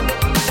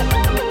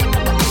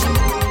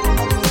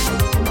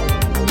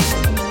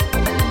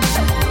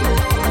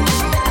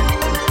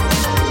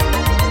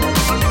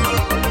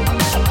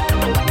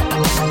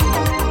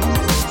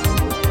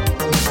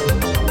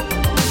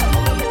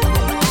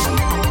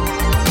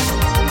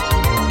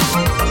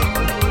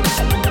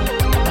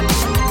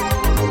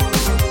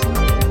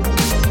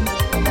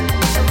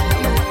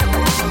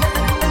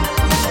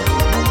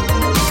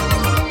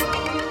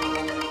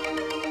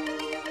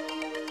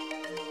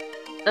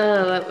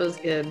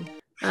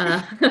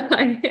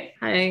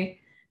Hi,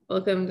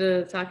 welcome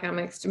to Talk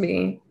Comics to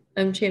Me.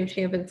 I'm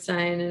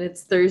Champenstein, and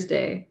it's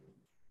Thursday.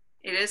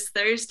 It is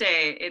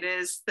Thursday. It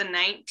is the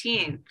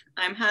 19th.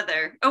 I'm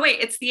Heather. Oh, wait,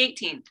 it's the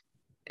 18th.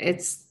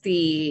 It's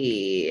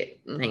the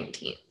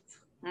 19th.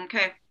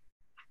 Okay.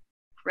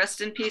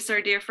 Rest in peace, our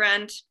dear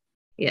friend.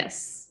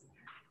 Yes.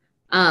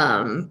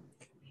 Um,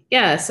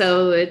 yeah,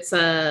 so it's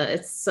a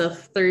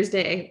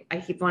Thursday.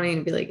 I keep wanting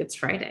to be like it's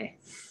Friday.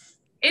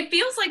 It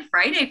feels like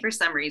Friday for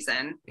some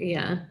reason.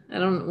 Yeah, I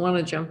don't want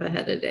to jump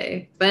ahead a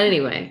day. But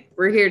anyway,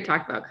 we're here to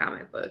talk about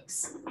comic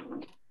books.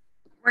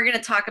 We're going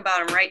to talk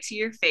about them right to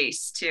your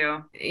face,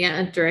 too.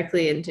 Yeah,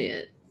 directly into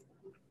it.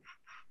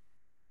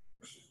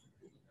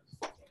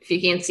 If you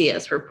can't see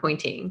us, we're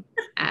pointing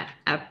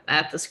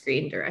at the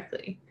screen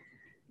directly.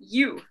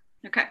 You.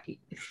 Okay.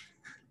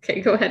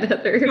 Okay, go ahead,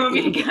 Heather. You want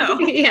me to go?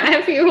 Yeah,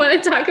 if you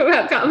want to talk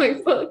about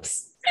comic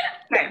books.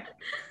 Okay.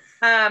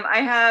 I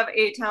have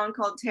A Town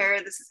Called Terror.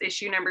 This is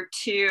issue number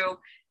 2.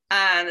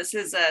 This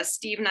is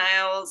Steve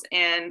Niles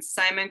and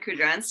Simon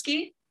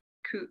Kudransky.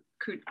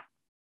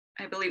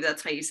 I believe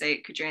that's how you say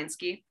it,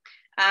 Kudransky.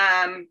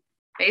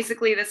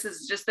 Basically, this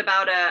is just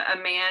about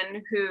a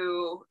man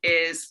who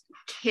is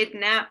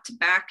kidnapped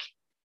back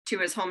to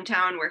his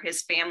hometown where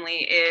his family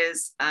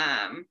is.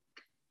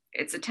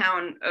 It's a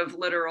town of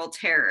literal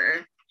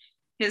terror.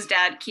 His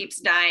dad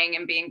keeps dying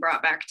and being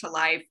brought back to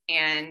life,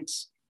 and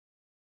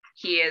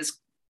he is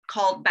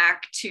called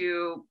back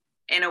to,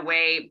 in a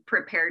way,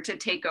 prepare to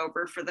take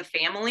over for the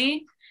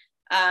family.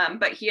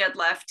 But he had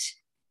left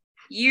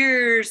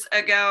years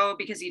ago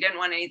because he didn't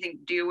want anything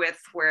to do with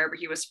wherever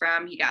he was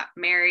from. He got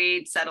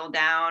married, settled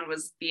down,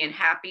 was being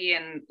happy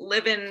and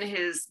living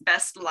his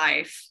best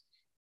life.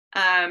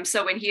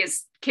 So when he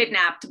is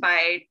kidnapped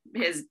by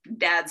his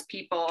dad's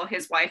people,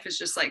 his wife is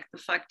just like, the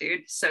fuck,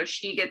 dude. So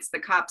she gets the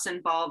cops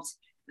involved.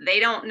 They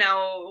don't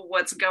know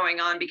what's going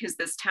on because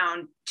this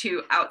town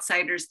to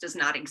outsiders does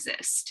not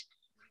exist.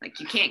 Like,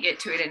 you can't get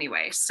to it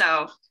anyway.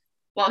 So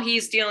while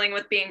he's dealing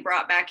with being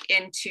brought back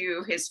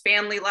into his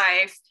family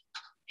life,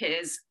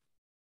 his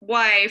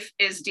wife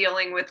is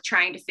dealing with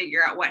trying to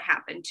figure out what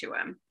happened to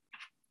him.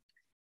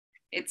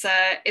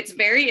 It's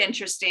very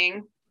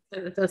interesting.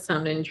 That does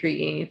sound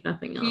intriguing, if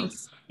nothing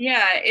else.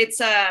 Yeah,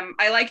 it's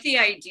I like the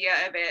idea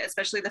of it,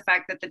 especially the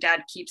fact that the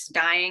dad keeps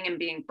dying and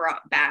being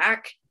brought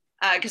back,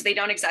 because they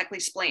don't exactly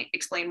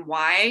explain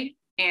why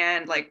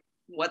and like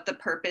what the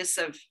purpose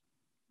of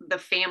the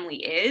family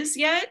is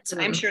yet.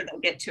 I'm sure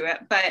they'll get to it,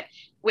 but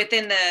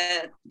within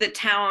the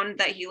town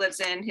that he lives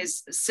in,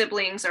 his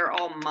siblings are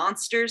all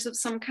monsters of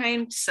some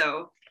kind.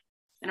 So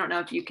I don't know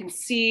if you can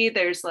see,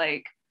 there's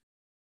like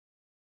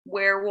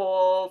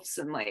werewolves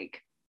and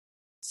like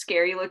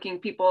scary looking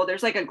people.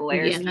 There's like a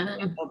glare.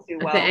 Yeah,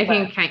 Well, I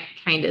can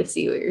kind of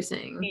see what you're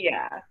saying.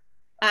 Yeah.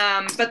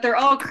 But they're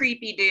all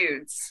creepy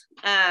dudes.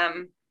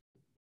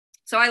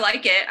 So I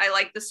like it. I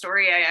like the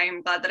story. I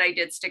am glad that I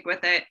did stick with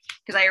it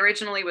because I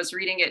originally was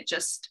reading it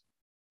just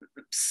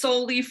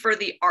solely for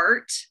the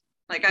art.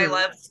 Like, I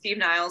love Steve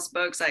Niles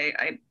books.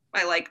 I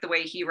like the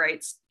way he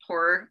writes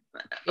horror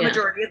a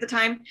majority of the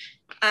time.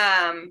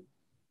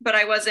 But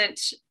I wasn't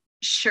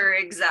sure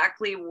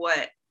exactly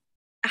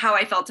how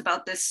I felt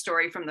about this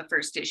story from the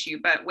first issue.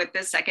 But with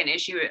this second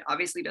issue, it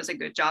obviously does a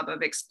good job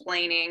of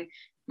explaining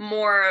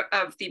more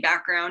of the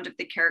background of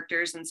the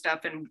characters and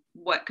stuff and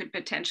what could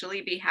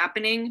potentially be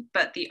happening.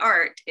 But the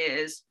art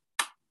is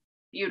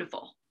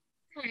beautiful.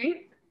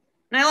 Right.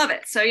 And I love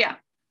it. So yeah,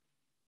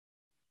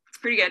 it's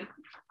pretty good.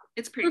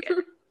 It's pretty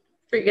good.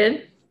 Pretty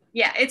good.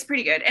 Yeah, it's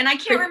pretty good. And I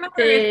can't remember.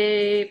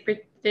 Pretty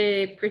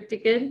good. Pretty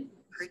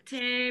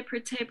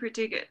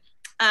good.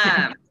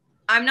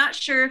 I'm not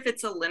sure if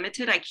it's a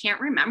limited. I can't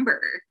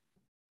remember.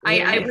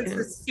 I was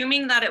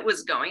assuming that it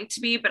was going to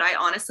be, but I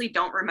honestly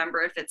don't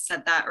remember if it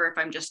said that or if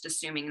I'm just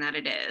assuming that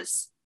it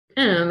is.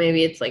 I don't know,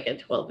 maybe it's like a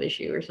 12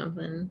 issue or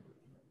something.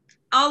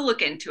 I'll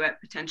look into it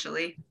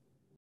potentially.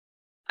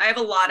 I have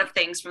a lot of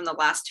things from the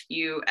last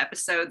few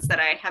episodes that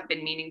I have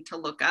been meaning to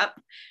look up.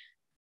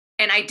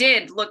 And I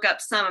did look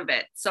up some of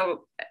it.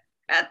 So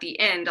at the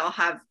end, I'll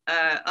have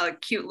a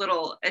cute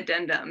little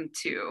addendum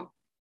to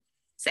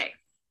say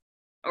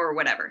or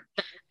whatever.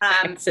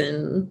 Facts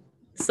and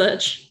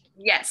such.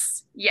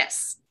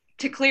 Yes.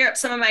 To clear up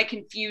some of my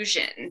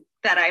confusion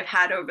that I've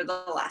had over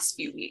the last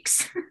few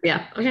weeks.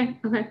 Yeah. Okay.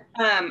 Do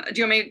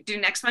you want me to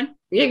do next one?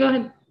 Yeah, go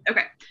ahead.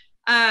 Okay.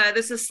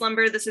 This is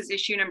Slumber. This is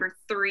issue number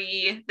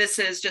 3. This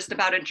is just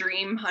about a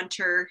dream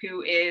hunter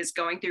who is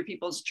going through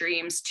people's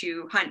dreams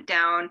to hunt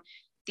down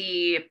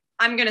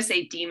I'm going to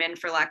say demon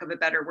for lack of a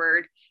better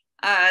word.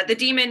 The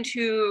demon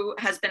who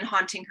has been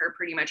haunting her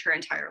pretty much her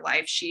entire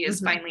life. She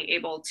is finally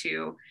able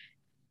to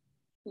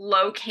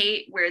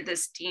locate where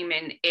this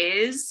demon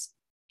is,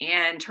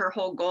 and her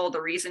whole goal,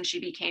 the reason she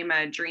became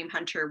a dream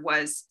hunter,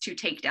 was to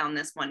take down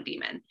this one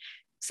demon.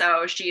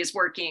 So she is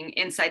working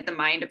inside the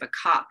mind of a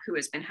cop who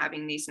has been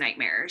having these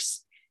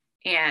nightmares,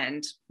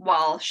 and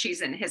while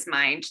she's in his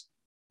mind,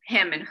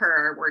 him and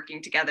her are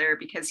working together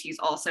because he's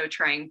also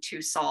trying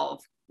to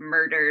solve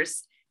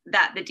murders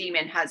that the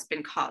demon has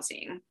been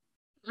causing.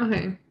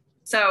 Okay.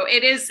 So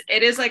it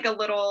is like a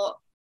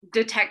little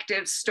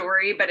detective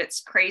story, but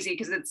it's crazy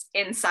because it's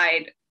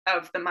inside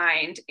of the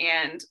mind.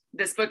 And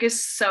this book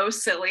is so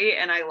silly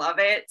and I love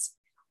it.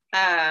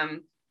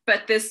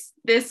 But this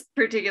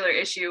particular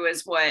issue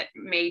is what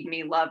made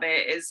me love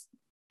it. Is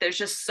there's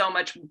just so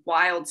much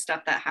wild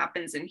stuff that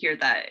happens in here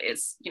that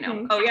is,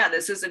 oh yeah,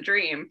 this is a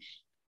dream.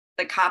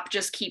 The cop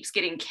just keeps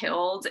getting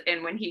killed,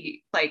 and when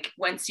he, like,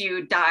 once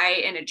you die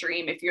in a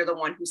dream, if you're the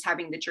one who's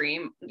having the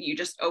dream, you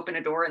just open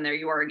a door and there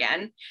you are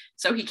again.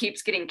 So he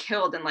keeps getting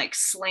killed and like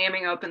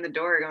slamming open the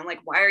door going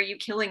like, why are you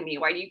killing me?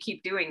 Why do you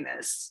keep doing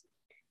this?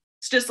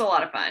 It's just a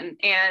lot of fun,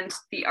 and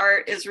the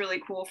art is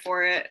really cool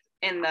for it.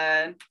 In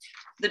the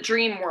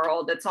dream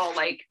world, it's all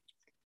like,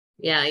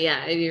 yeah,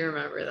 I do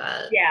remember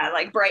that. yeah,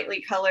 like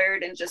brightly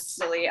colored and just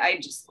silly. I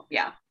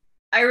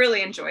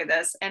really enjoy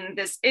this, and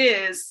this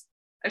is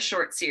a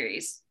short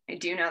series. I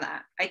do know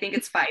that. I think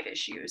it's 5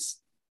 issues,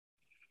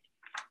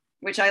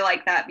 which I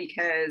like that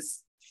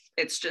because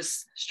it's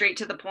just straight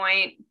to the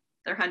point.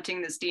 They're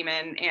hunting this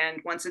demon,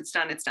 and once it's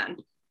done, it's done.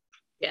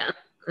 Yeah,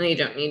 and you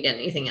don't need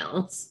anything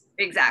else.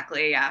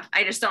 Exactly, yeah.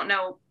 I just don't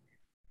know.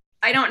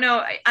 I don't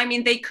know. I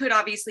mean, they could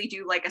obviously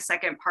do like a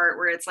second part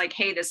where it's like,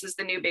 hey, this is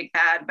the new big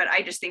bad, but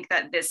I just think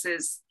that this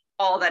is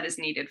all that is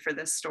needed for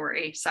this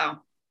story. So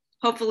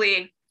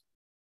hopefully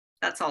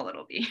that's all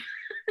it'll be.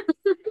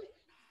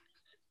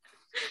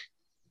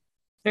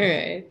 All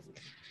right.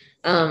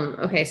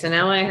 Okay, so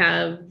now I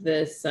have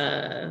this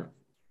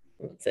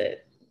what's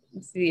it?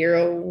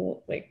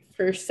 Zero, like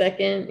first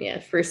second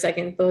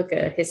book,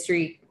 a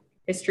history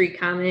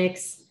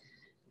comics,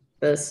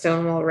 the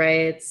Stonewall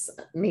riots,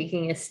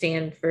 making a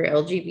stand for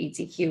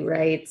LGBTQ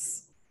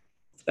rights.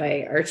 It's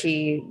by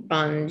Archie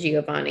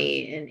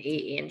Bongiovanni and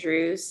A.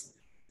 Andrews.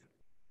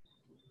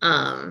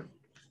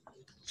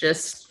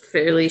 Just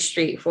fairly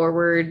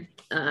straightforward.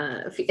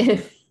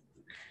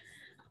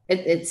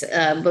 It's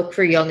a book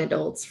for young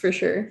adults for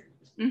sure.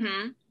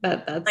 Mm-hmm.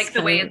 That's like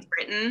the way it's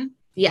written.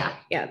 Yeah,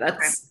 that's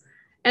okay.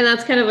 And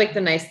that's kind of like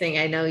the nice thing.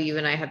 I know you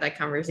and I had that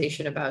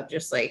conversation about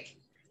just like,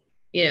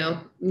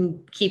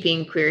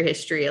 keeping queer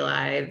history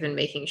alive and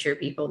making sure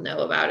people know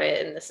about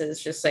it. And this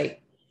is just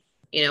like,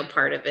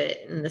 part of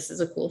it. And this is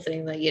a cool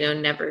thing that,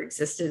 never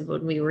existed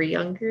when we were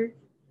younger.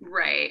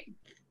 Right.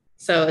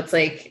 So it's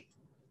like,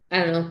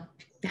 I don't know,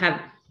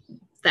 have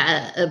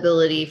that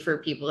ability for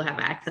people to have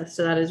access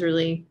to that is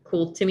really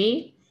cool to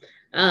me.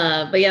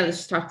 But yeah,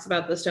 this talks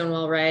about the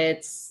Stonewall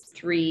riots.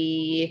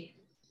 3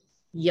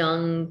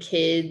 young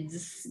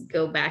kids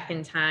go back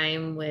in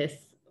time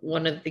with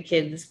one of the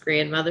kids'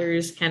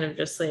 grandmothers, kind of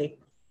just like,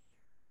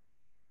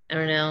 I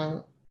don't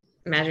know,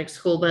 Magic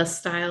School Bus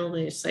style.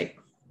 They just like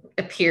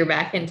appear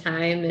back in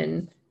time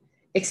and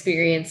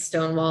experience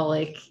Stonewall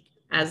like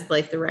as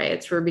like the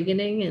riots were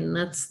beginning, and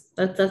that's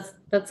that.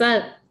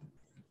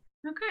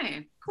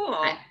 Okay, cool.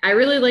 I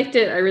really liked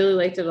it. I really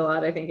liked it a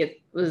lot. I think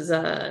it was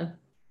thought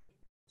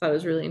it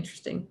was really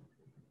interesting.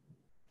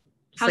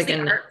 How's like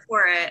the art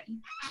for it?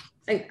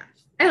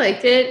 I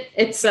liked it.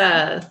 It's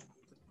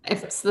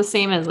the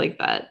same as like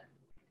that.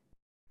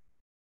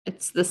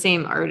 It's the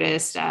same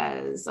artist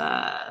as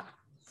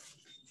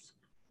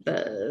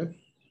the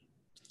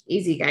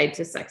Easy Guide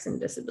to Sex and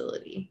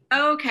Disability.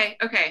 Oh, okay.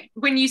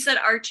 When you said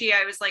Archie,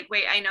 I was like,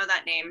 wait, I know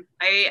that name.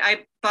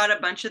 I bought a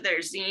bunch of their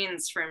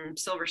zines from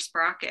Silver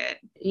Sprocket.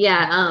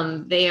 Yeah,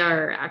 they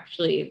are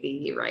actually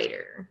the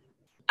writer.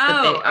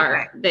 Oh,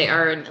 they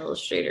are an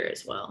illustrator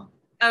as well.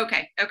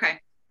 Okay.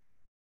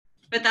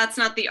 But that's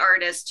not the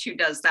artist who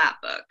does that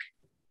book,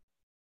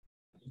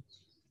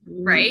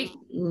 right?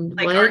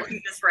 Like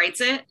Archie just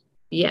writes it?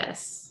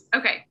 Yes.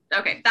 Okay.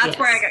 That's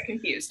where I got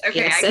confused. Okay,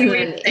 yes, I can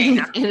read the thing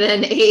now. And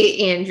then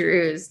A.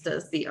 Andrews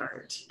does the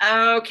art.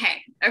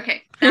 Okay.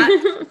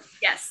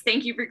 Yes,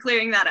 thank you for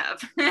clearing that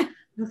up.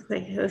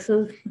 Like, this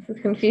is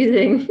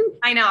confusing.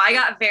 I know, I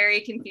got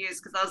very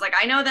confused because I was like,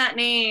 I know that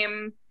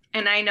name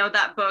and I know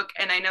that book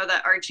and I know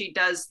that Archie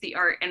does the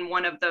art in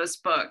one of those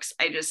books.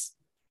 Yes.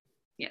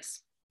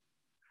 Yes.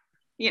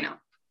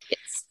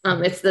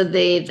 It's the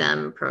they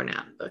them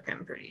pronoun book,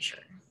 I'm pretty sure.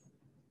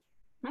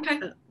 Okay.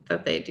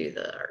 That they do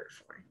the art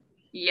for.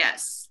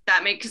 Yes,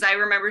 because I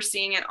remember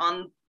seeing it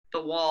on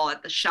the wall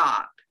at the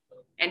shop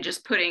and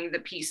just putting the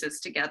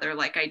pieces together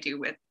like I do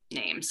with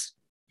names.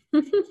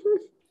 All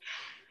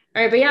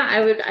right, but yeah,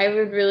 I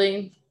would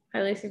really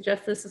highly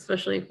suggest this,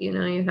 especially if you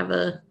have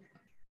a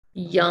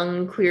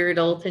young queer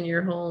adult in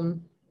your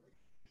home.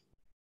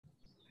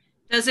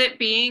 Does it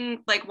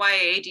being like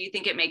YA, do you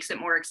think it makes it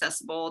more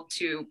accessible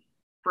to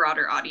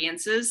broader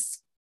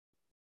audiences?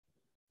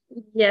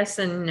 Yes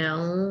and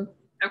no.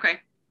 Okay.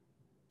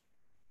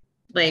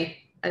 Like,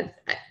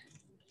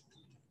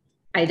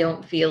 I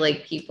don't feel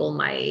like people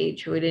my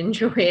age would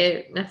enjoy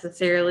it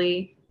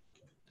necessarily.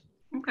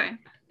 Okay.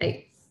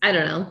 I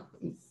don't know.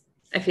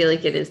 I feel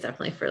like it is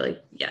definitely for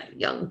like,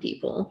 young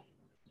people,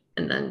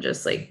 and then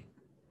just like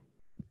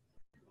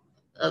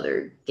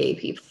other gay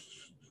people.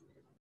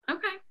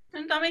 Okay,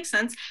 and that makes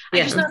sense.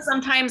 I just know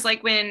sometimes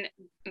like when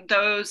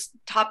those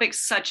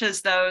topics such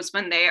as those,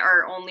 when they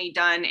are only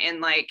done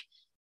in like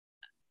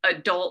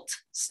adult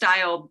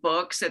style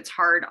books. It's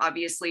hard,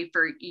 obviously,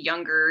 for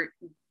younger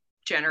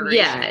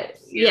generations.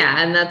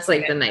 Yeah, and that's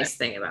like the nice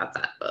thing about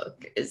that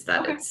book is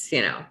that Okay. it's,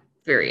 you know,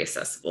 very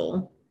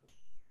accessible.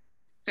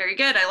 Very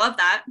good. I love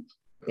that.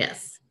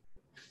 Yes.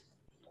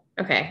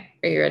 Okay,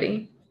 are you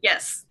ready?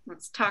 Yes,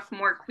 let's talk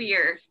more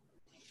queer.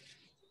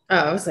 Oh,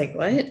 I was like,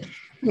 what?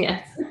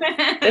 Yes.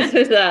 This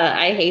is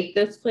I Hate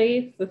This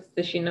Place. This is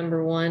issue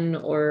number 1,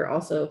 or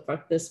also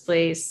Fuck This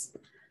Place.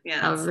 Yeah,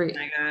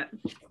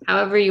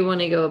 however you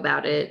want to go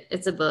about it.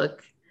 It's a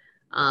book.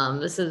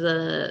 This is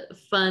a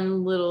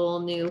fun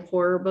little new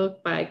horror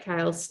book by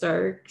Kyle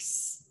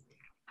Starks.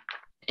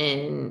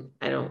 And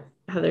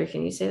Heather,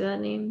 can you say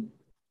that name?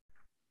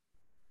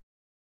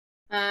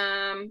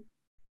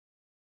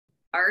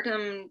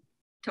 Artem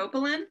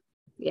Topolin?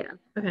 Yeah,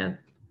 okay.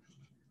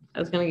 I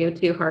was gonna go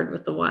too hard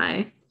with the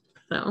Y.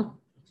 So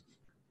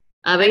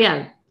but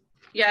yeah.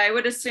 Yeah, I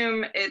would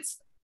assume it's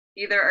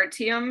either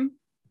Artyom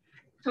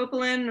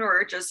Topolin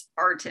or just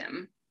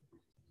Artem.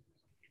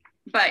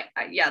 But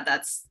yeah,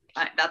 that's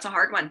a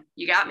hard one.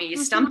 You got me. You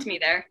stumped me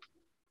there.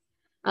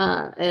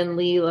 And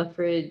Lee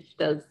Leffridge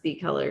does the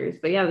colors.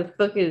 But yeah, this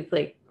book is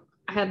like,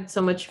 I had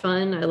so much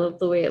fun. I loved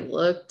the way it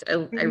looked. I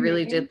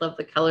really did love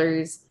the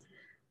colors.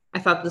 I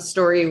thought the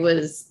story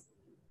was,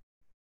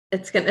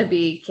 it's going to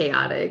be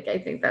chaotic. I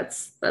think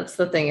that's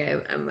the thing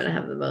I'm going to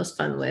have the most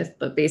fun with.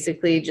 But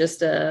basically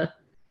just a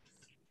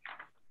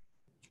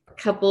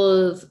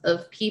couple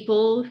of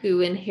people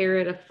who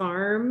inherit a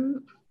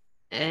farm,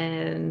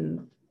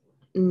 and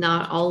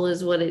not all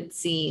is what it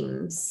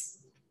seems.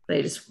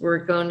 They just were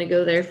going to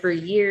go there for a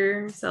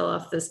year, sell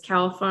off this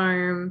cow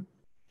farm,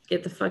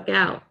 get the fuck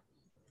out.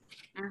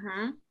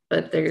 Mm-hmm.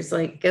 But there's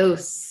like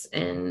ghosts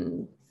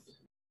and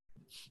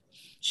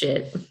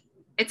shit.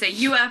 It's a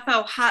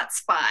UFO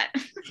hotspot.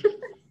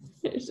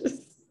 It's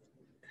just,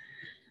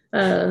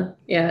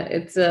 yeah,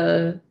 it's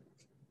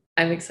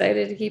I'm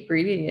excited to keep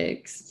reading it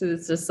because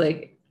it's just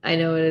like, I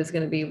know it is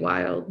going to be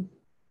wild.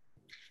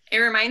 It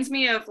reminds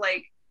me of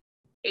like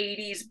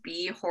 80s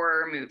B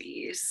horror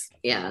movies.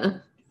 Yeah.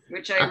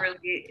 Which I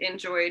really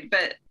enjoyed.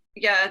 But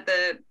yeah,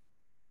 the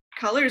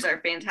colors are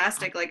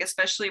fantastic, like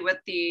especially with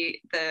the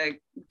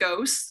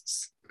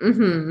ghosts.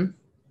 Mm-hmm.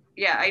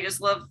 Yeah, I just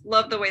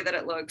love the way that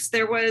it looks.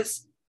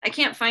 I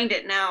can't find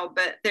it now,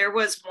 but there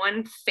was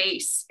one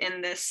face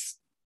in this.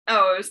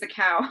 Oh, it was the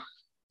cow.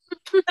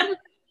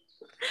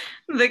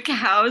 The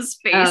cow's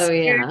face. Oh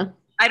yeah.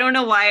 I don't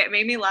know why it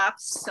made me laugh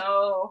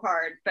so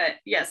hard, but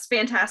yes,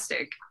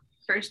 fantastic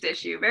first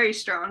issue. Very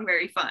strong,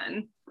 very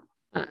fun.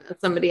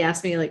 Somebody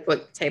asked me like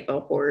what type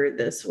of horror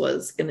this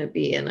was going to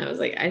be, and I was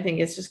like, I think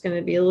it's just going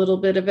to be a little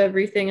bit of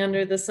everything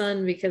under the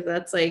sun, because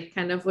that's like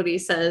kind of what he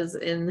says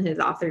in his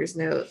author's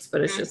notes.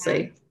 But it's just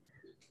like,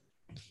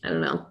 I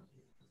don't know.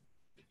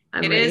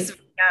 It is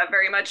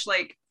very much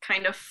like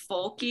kind of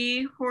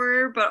folky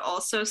horror, but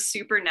also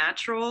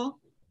supernatural.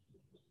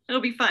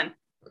 It'll be fun.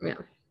 Yeah,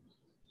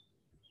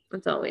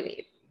 that's all we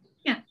need.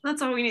 Yeah,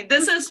 that's all we need.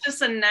 This is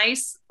just a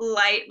nice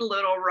light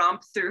little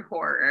romp through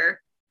horror.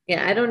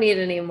 Yeah, I don't need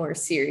any more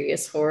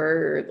serious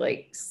horror,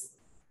 like,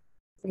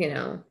 you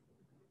know,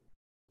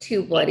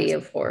 too bloody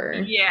of horror.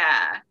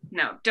 Yeah,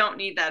 no, don't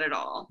need that at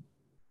all.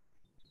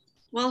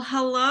 Well,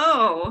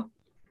 hello.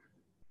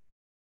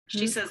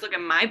 She says, look at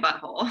my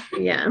butthole.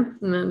 Yeah,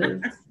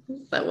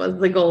 that was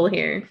the goal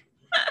here.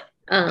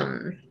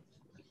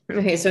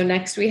 Okay, so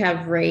next we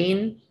have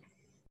Rain.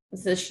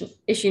 This is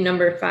issue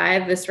number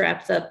 5. This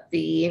wraps up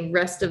the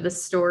rest of the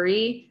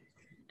story,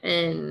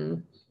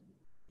 and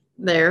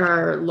there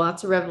are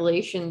lots of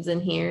revelations in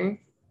here.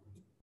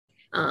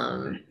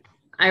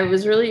 I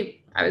was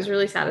really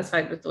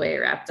satisfied with the way it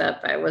wrapped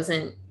up. I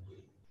wasn't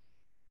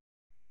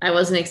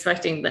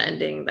expecting the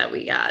ending that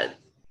we got.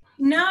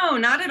 No,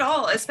 not at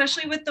all,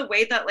 especially with the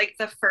way that like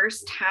the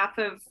first half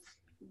of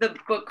the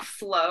book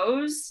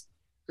flows.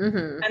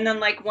 Mm-hmm. And then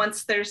like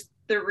once there's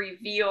the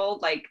reveal,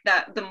 like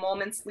that the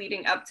moments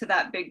leading up to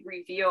that big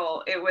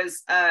reveal, it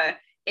was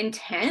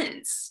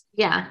intense.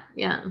 Yeah.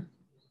 I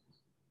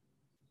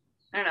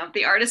don't know.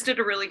 The artist did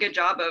a really good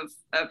job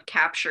of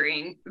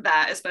capturing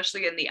that,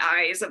 especially in the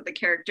eyes of the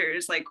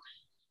characters. Like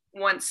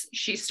once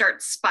she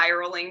starts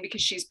spiraling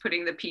because she's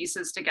putting the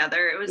pieces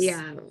together, it was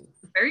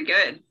very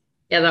good.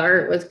 Yeah, the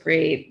art was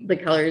great. The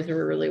colors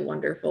were really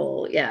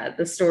wonderful. Yeah,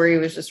 the story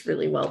was just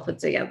really well put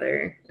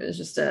together. It was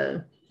just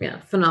a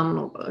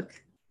phenomenal book.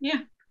 Yeah.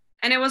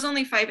 And it was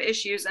only 5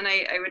 issues, and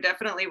I would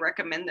definitely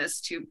recommend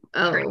this to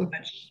pretty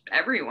much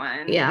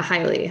everyone. Yeah,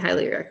 highly,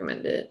 highly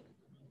recommend it.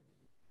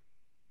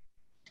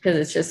 Because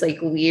it's just like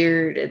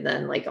weird, and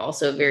then like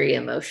also very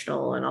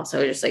emotional, and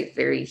also just like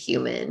very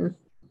human.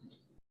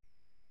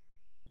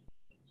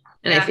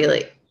 And I feel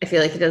like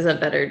it does a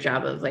better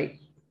job of like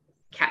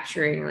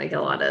capturing like a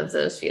lot of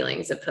those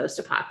feelings of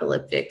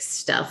post-apocalyptic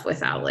stuff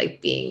without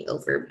like being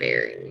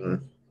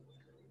overbearing.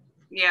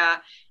 Yeah.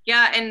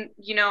 And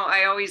you know,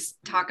 I always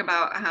talk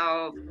about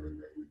how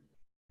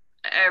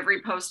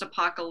every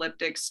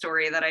post-apocalyptic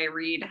story that I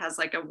read has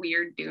like a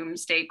weird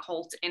doomsday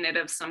cult in it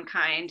of some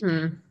kind.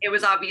 It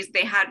was obvious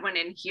they had one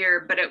in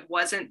here, but it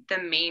wasn't the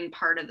main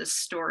part of the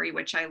story,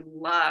 which I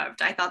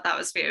loved. I thought that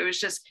was, it was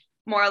just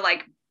more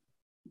like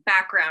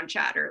background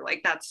chatter.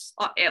 Like that's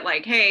it,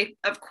 like, hey,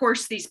 of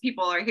course these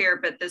people are here,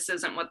 but this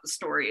isn't what the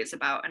story is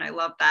about. And I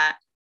love that.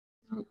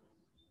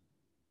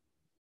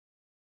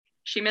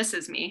 She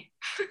misses me.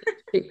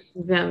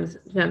 Jem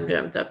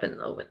jumped up in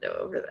the window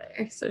over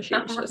there, so she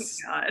was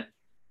just God.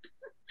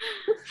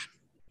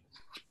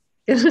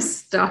 gonna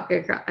stalk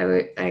across.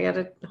 I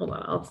gotta hold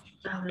on. Oh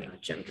no,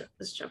 Jem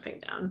is jumping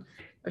down.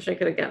 Wish I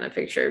could have gotten a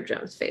picture of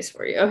Jem's face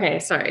for you. Okay,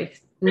 sorry.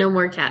 No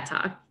more cat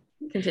talk.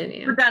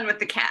 Continue. We're done with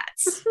the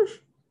cats.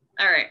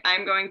 All right,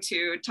 I'm going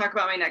to talk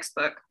about my next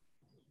book.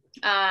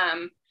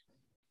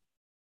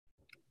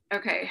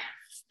 Okay,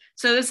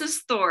 so this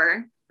is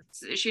Thor.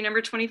 It's issue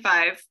number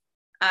 25.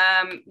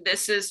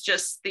 This is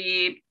just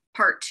the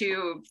part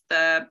 2 of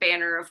the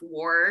Banner of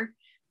War,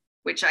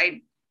 which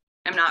I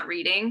am not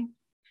reading.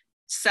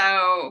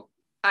 So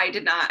I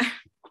did not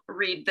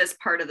read this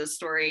part of the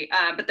story.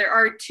 But there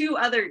are 2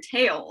 other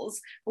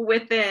tales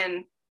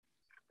within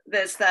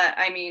this that,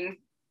 I mean,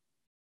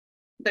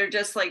 they're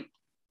just like,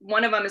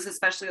 one of them is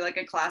especially like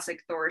a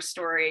classic Thor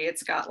story.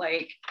 It's got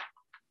like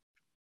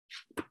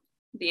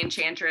the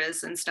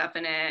Enchantress and stuff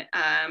in it.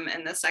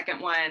 And the second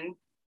one,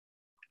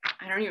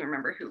 I don't even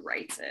remember who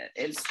writes it.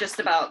 It's just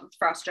about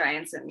frost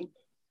giants and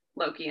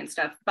Loki and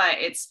stuff, but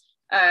it's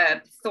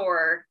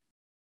Thor.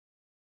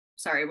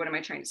 Sorry, what am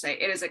I trying to say?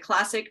 It is a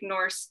classic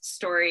Norse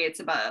story. It's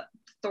about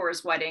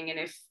Thor's wedding. And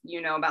if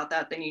you know about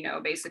that, then you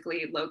know,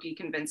 basically Loki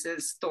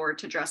convinces Thor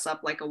to dress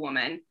up like a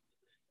woman.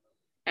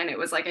 And it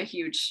was like a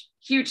huge,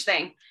 huge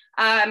thing.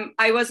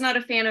 I was not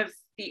a fan of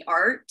the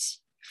art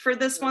for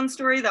this one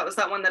story. That was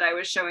that one that I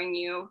was showing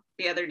you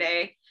the other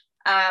day.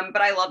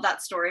 But I love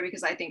that story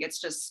because I think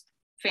it's just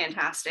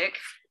fantastic.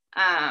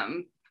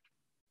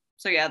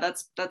 So yeah,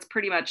 that's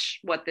pretty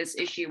much what this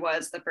issue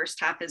was. The first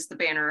half is the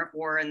Banner of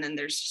War, and then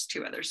there's just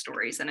 2 other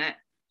stories in it.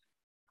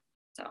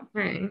 So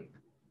right.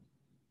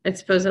 I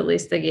suppose at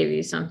least they gave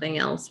you something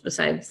else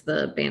besides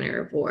the Banner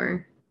of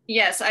War.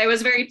 Yes, I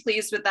was very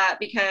pleased with that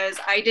because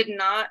I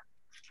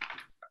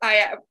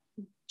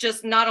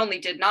just not only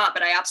did not,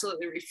 but I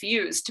absolutely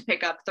refused to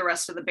pick up the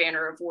rest of the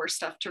Banner of War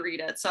stuff to read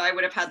it. So I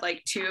would have had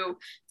like 2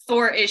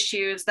 Thor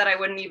issues that I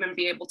wouldn't even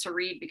be able to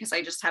read because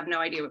I just have no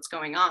idea what's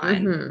going on.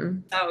 Mm-hmm.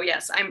 So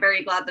yes, I'm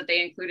very glad that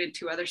they included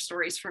 2 other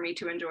stories for me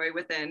to enjoy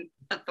within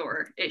a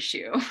Thor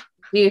issue.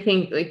 Do you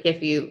think like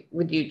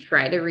would you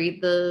try to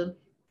read the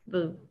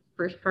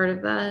first part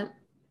of that?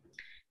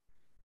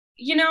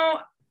 You know,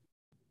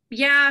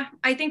 yeah,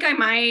 I think I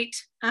might.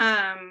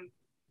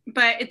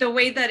 But the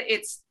way that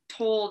it's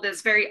told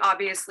is very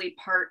obviously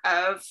part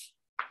of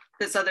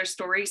this other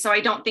story. So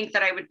I don't think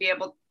that I would be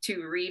able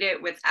to read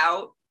it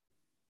without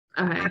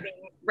having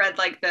read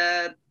like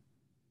the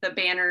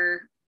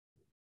Banner.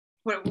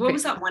 What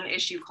was that one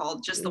issue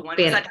called? Just the one?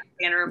 Was that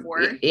Banner of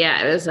War?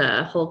 Yeah, it was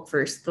a Hulk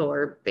vs.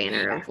 Thor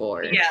Banner of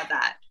War. Yeah,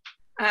 that.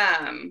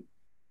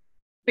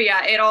 But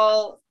yeah, it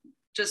all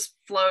just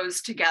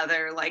flows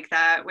together like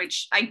that,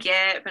 which I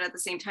get, but at the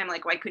same time,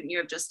 like, why couldn't you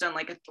have just done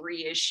like a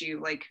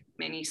 3-issue like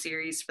mini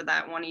series for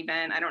that one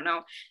event? I don't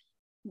know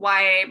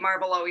why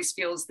Marvel always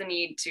feels the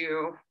need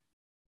to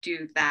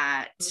do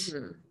that.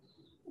 Mm-hmm.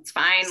 It's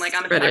fine. Like,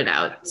 I'm spread it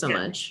out so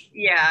much.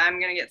 Yeah, I'm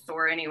gonna get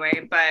Thor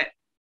anyway, but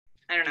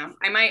I don't know.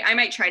 I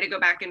might try to go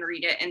back and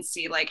read it and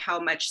see like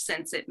how much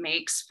sense it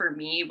makes for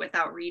me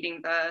without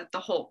reading the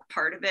Hulk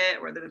part of it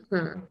or the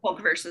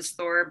Hulk versus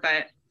Thor.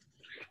 But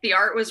the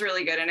art was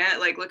really good in it.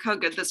 Like, look how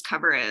good this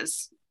cover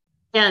is.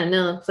 Yeah,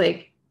 no, it's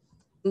like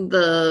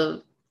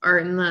the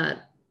art in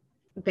that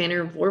Banner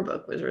of War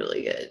book was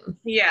really good.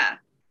 Yeah.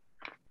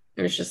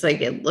 It was just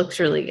like, it looks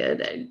really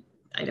good.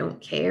 I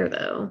don't care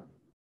though.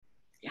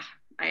 Yeah.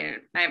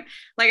 I'm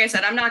like I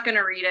said, I'm not going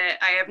to read it.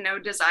 I have no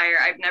desire.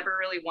 I've never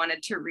really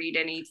wanted to read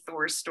any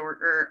Thor story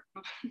or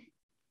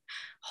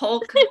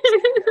Hulk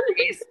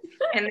stories.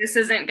 And this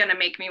isn't going to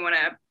make me want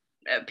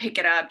to pick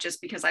it up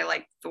just because I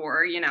like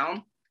Thor, you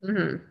know?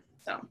 Mm-hmm.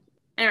 So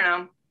I don't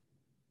know.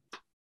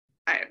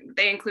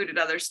 They included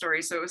other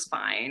stories, so it was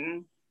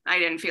fine. I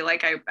didn't feel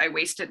like I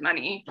wasted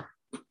money.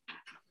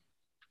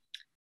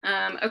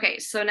 Okay,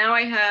 so now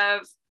I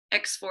have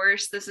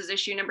X-Force. This is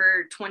issue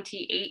number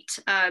 28.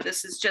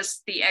 This is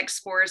just the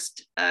X-Force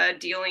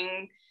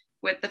dealing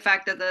with the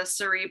fact that the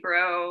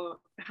Cerebro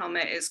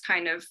helmet is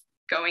kind of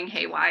going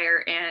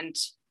haywire and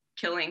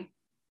killing.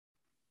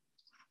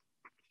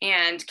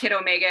 And Kid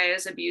Omega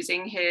is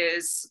abusing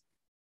his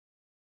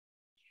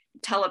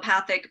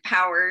telepathic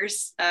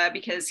powers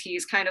because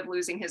he's kind of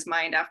losing his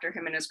mind after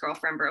him and his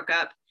girlfriend broke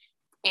up.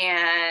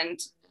 And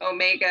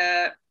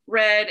Omega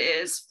Red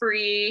is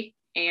free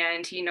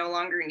and he no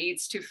longer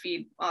needs to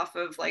feed off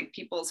of like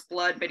people's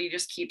blood, but he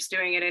just keeps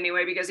doing it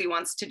anyway because he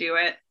wants to do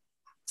it.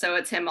 So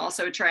it's him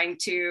also trying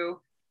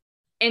to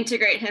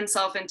integrate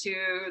himself into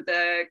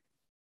the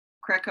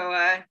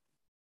Krakoa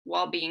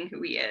while being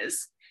who he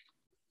is.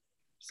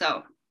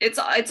 So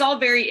it's all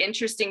very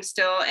interesting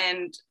still,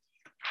 and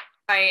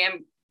I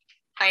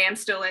am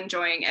still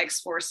enjoying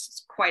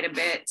X-Force quite a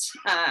bit.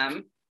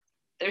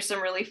 There's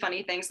some really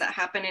funny things that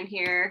happen in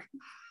here.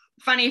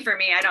 Funny for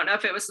me, I don't know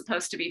if it was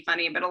supposed to be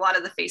funny, but a lot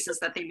of the faces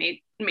that they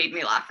made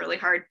me laugh really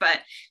hard.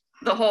 But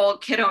the whole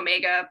Kid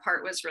Omega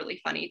part was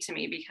really funny to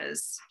me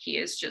because he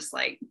is just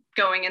like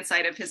going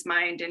inside of his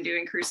mind and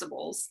doing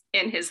crucibles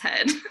in his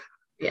head.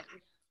 Yeah.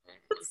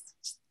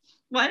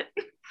 What?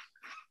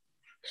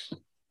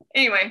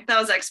 Anyway, that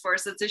was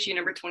X-Force. That's issue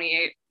number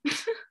 28.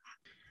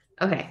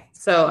 Okay,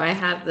 so I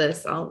have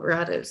this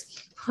Alvarado's.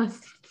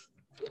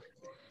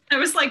 I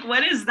was like,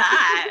 what is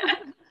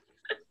that?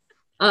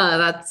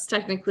 That's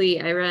technically,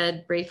 I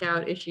read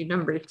Breakout issue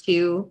number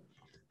 2.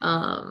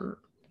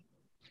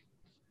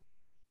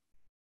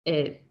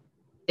 It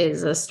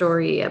is a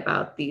story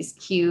about these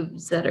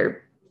cubes that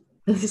are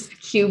this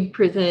cube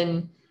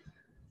prison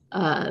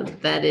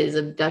that is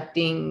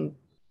abducting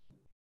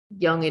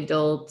young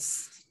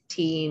adults,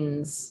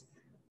 teens,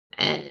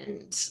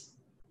 and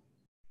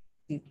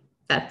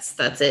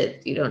that's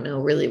it. You don't know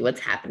really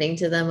what's happening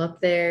to them up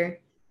there.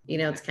 You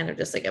know, it's kind of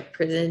just like a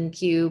prison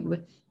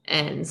cube.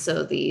 And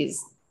so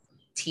these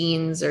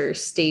teens are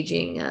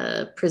staging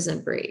a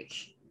prison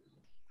break.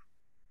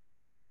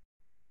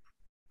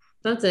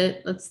 That's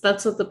it.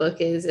 That's what the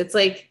book is. It's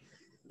like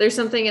there's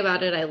something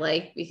about it I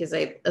like because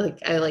I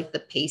like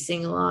the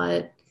pacing a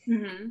lot.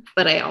 Mm-hmm.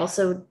 But I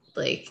also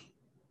like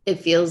it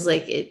feels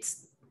like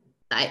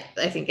I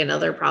think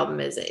another problem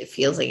is it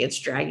feels like it's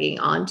dragging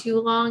on too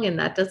long, and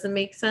that doesn't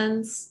make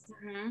sense.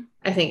 Mm-hmm.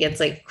 I think it's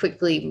like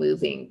quickly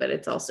moving, but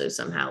it's also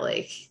somehow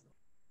like,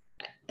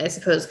 I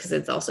suppose, because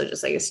it's also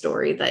just like a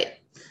story that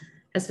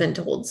has been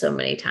told so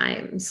many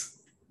times.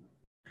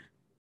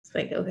 It's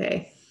like,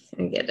 okay,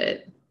 I get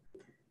it.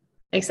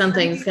 Like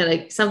something's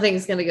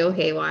gonna go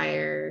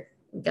haywire,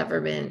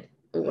 government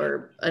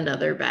or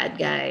another bad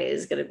guy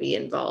is gonna be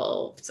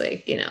involved. It's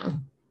like, you know.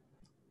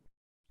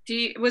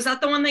 Was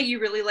that the one that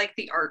you really liked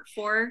the art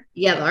for?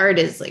 Yeah, the art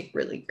is like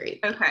really great.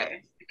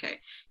 Okay.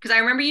 Because I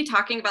remember you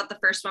talking about the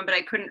first one, but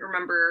I couldn't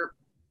remember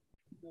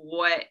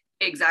what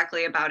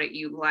exactly about it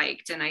you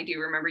liked. And I do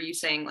remember you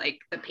saying like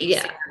the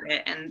pacing of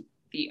it and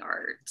the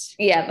art.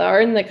 Yeah, the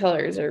art and the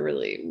colors are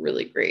really,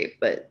 really great,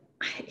 but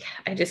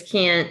I just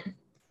can't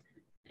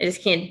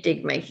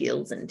dig my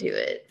heels into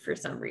it for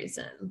some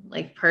reason.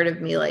 Like part of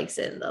me likes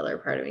it and the other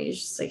part of me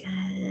is just like,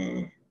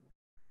 eh.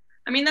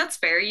 I mean, that's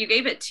fair. You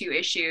gave it 2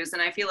 issues,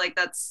 and I feel like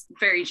that's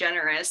very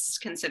generous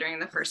considering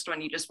the first one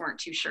you just weren't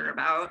too sure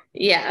about.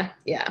 Yeah,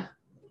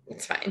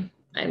 it's fine.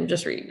 I'm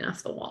just reading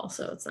off the wall,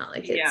 so it's not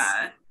like it's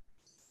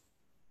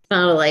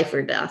not a life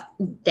or death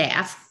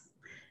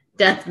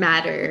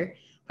matter.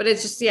 But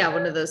it's just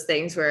one of those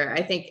things where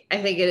I think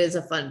it is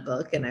a fun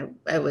book, and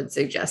I would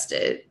suggest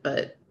it,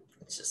 but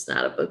it's just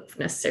not a book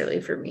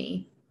necessarily for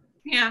me.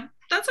 Yeah,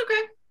 that's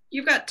okay.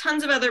 You've got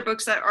tons of other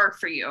books that are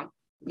for you.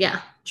 Yeah,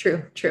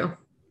 true.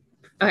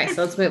 Okay,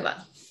 so let's move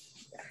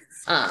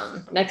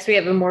on. Next we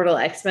have Immortal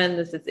X-Men.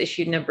 This is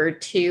issue number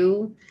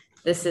 2.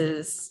 This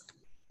is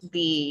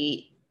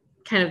the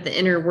kind of the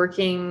inner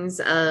workings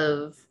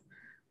of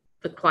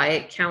the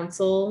Quiet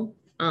Council.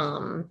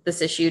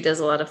 This issue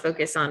does a lot of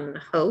focus on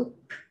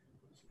Hope,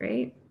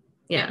 right?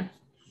 Yeah.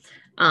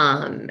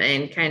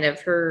 And kind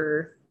of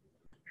her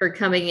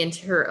coming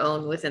into her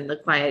own within the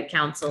Quiet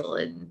Council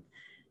and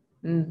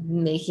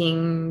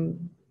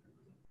making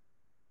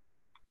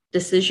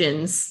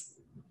decisions.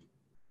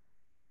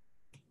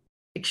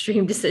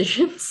 Extreme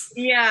decisions.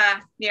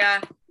 Yeah.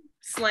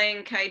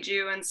 Slaying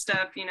kaiju and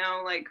stuff,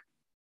 like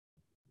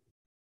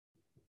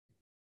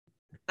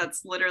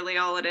that's literally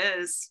all it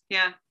is.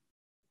 Yeah.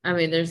 I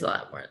mean, there's a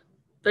lot more.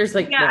 There's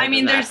like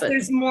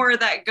there's more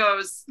that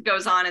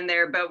goes on in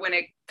there, but when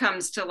it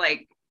comes to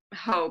like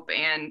Hope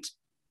and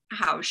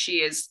how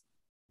she is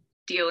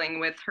dealing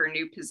with her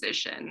new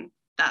position,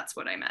 that's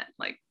what I meant.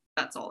 Like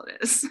that's all it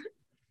is.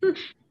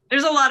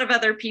 There's a lot of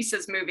other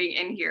pieces moving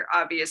in here.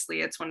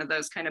 Obviously, it's one of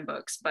those kind of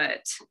books,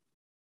 but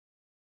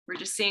we're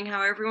just seeing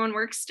how everyone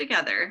works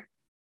together.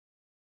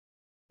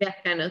 Yeah,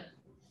 kind of.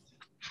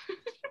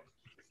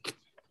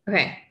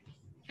 Okay.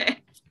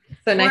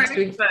 So next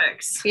we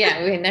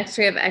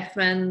have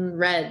X-Men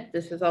Red.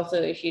 This is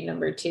also issue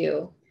number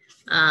 2.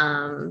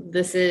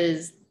 This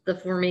is the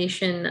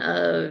formation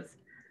of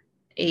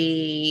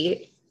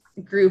a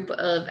group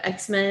of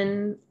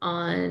X-Men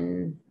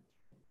on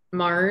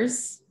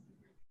Mars.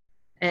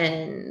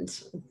 And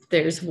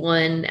there's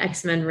one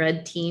X-Men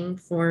Red team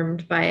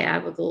formed by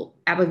Abigail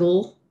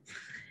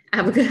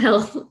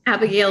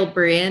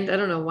Brand. I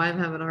don't know why I'm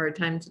having a hard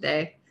time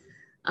today.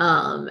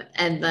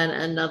 And then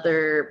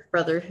another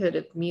Brotherhood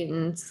of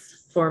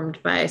Mutants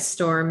formed by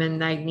Storm and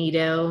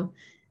Magneto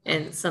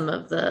and some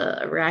of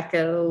the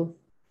Araco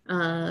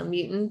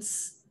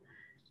mutants.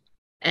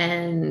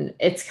 And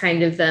it's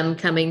kind of them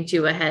coming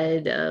to a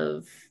head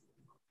of,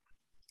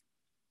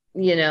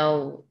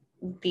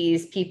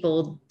 these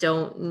people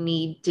don't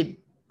need to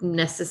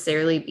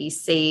necessarily be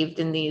saved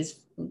in these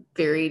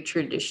very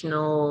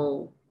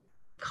traditional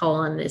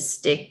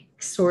colonistic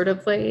sort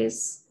of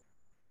ways.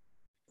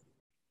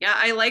 Yeah,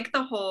 I like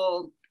that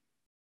whole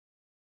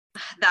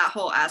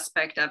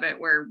aspect of it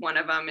where one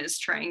of them is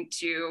trying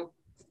to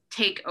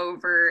take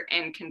over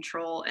and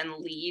control and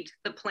lead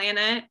the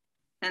planet,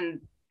 and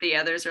the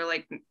others are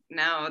like,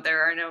 no,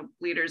 there are no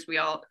leaders, we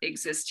all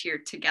exist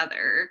here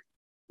together.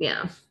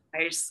 Yeah.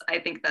 I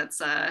think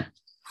that's a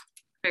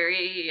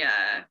very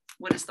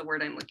what is the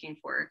word I'm looking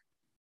for,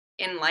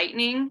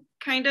 enlightening,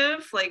 kind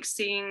of like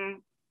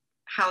seeing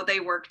how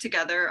they work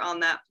together on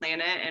that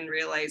planet and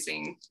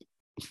realizing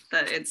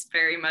that it's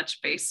very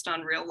much based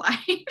on real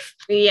life.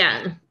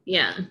 Yeah.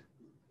 Yeah.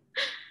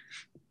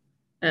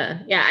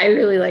 Yeah, I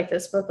really like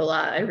this book a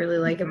lot. I really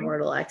like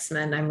Immortal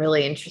X-Men. I'm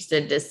really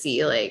interested to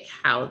see like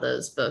how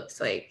those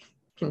books like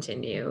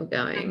continue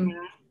going.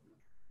 Mm-hmm.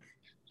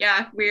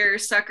 Yeah, we're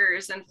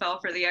suckers and fell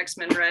for the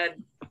X-Men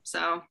Red.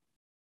 So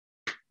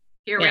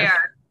here we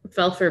are.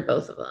 Fell for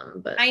both of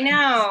them, but I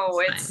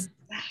know it's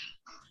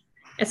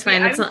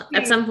fine. It's not,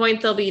 at some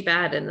point they'll be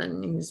bad, and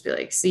then you just be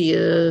like, see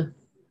ya.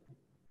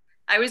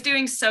 I was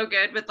doing so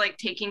good with like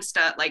taking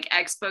stuff like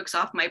X books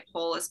off my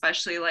pull,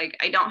 especially like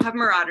I don't have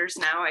Marauders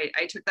now. I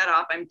took that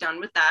off. I'm done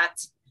with that.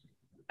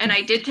 And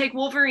I did take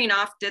Wolverine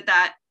off, did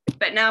that.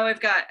 But now I've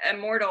got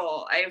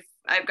Immortal.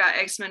 I've got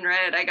X-Men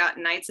Red. I got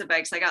Knights of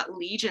X. I got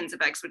Legions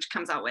of X, which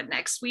comes out with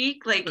next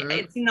week. Like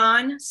it's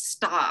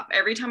non-stop.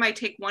 Every time I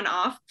take one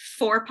off,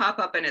 4 pop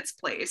up in its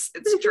place.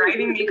 It's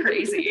driving me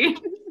crazy.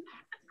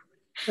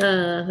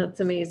 That's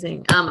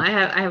amazing. I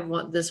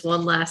have this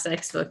one last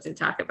X book to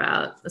talk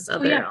about. This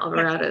other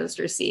Alvarado's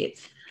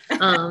receipt.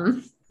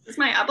 It's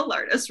my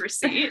Abelardus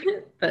receipt.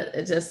 But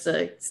it's just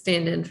a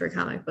stand-in for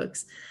comic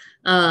books.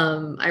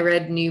 I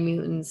read New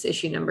Mutants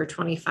issue number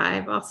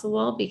 25 off the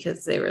wall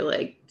because they were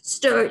like,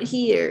 start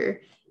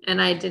here.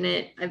 And I've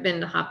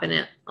been hopping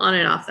it on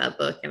and off that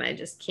book, and I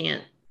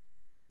can't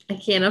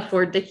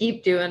afford to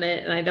keep doing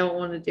it, and I don't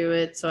want to do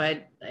it. So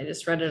I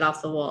just read it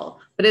off the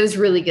wall, but it was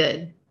really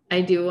good. I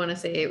do want to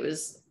say it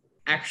was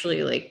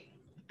actually like,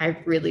 I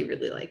really,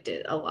 really liked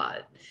it a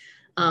lot.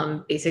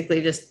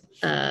 Basically just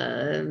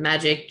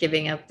Magic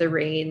giving up the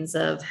reins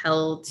of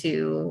Hell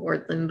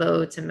or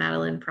Limbo to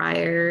Madeline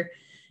Pryor,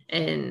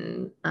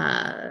 and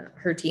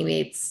her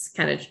teammates,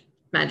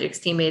 Magic's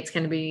teammates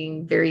kind of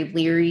being very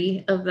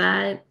leery of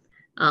that.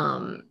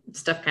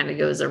 Stuff kind of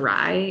goes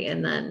awry,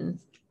 and then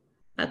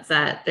that's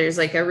that. There's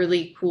like a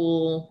really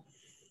cool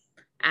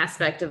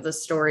aspect of the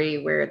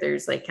story where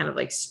there's like kind of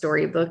like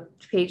storybook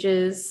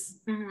pages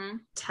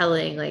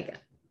telling like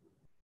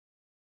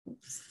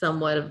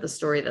somewhat of the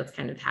story that's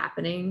kind of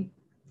happening.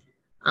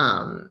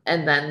 And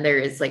then there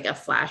is like a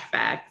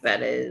flashback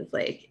that is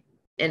like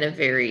in a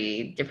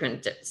very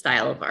different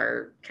style of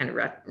art, kind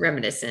of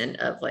reminiscent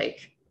of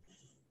like,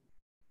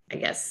 I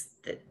guess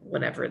that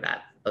whenever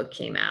that book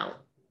came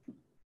out,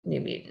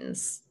 New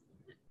Mutants,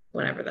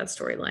 whenever that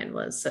storyline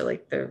was. So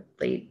like the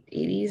late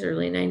 80s,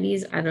 early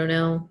 90s. I don't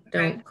know.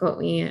 Okay. Don't quote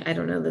me. I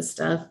don't know this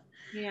stuff.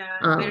 Yeah.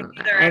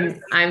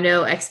 I'm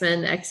no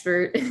X-Men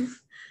expert.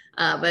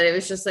 But it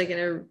was just like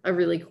in a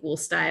really cool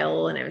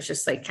style, and it was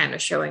just like kind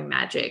of showing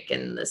Magic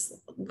in this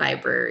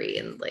library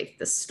and like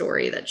the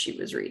story that she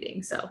was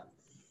reading. So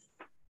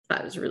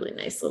that was a really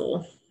nice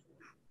little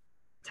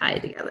tie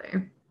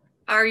together.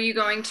 Are you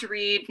going to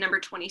read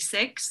number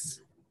 26?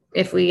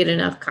 If we get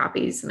enough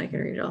copies, and I can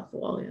read it off the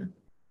wall,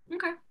 yeah.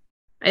 Okay.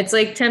 It's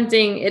like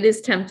tempting. It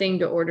is tempting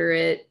to order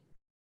it,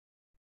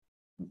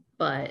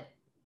 but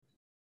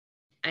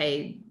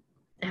I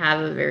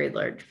have a very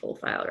large full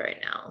file right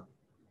now,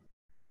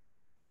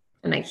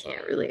 and I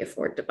can't really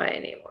afford to buy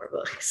any more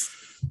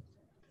books.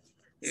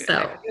 Dude,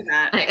 so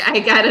I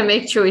gotta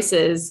make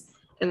choices,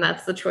 and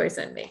that's the choice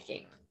I'm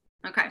making.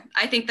 Okay.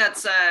 I think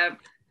that's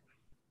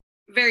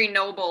very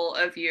noble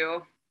of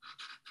you.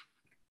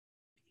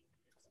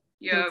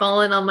 You've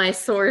fallen on my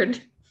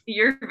sword.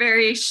 You're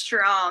very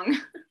strong.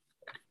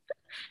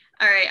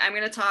 All right, I'm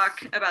going to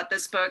talk about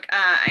this book.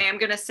 I am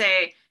going to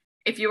say,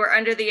 if you are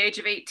under the age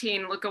of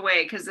 18, look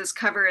away, because this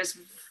cover is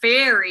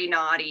very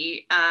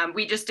naughty.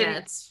 We just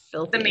didn't,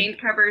 the main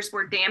covers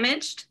were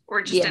damaged,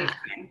 or just didn't come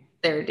in?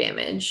 They're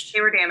damaged.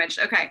 They were damaged.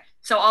 Okay,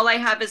 so all I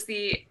have is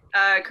the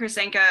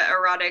Krasenka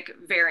erotic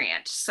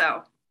variant.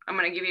 So I'm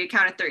going to give you a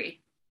count of 3.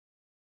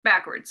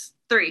 Backwards.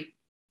 3,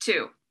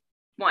 2,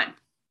 1.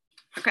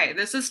 Okay,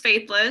 this is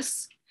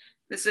Faithless.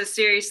 This is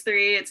series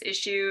 3. It's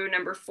issue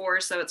number 4,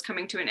 so it's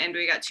coming to an end.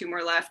 We got 2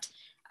 more left.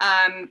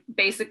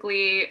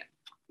 Basically,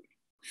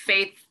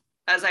 Faith,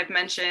 as I've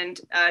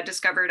mentioned,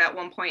 discovered at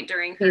one point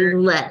during her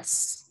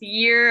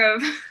year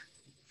of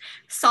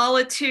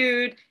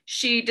solitude,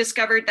 she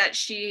discovered that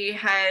she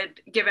had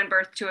given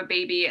birth to a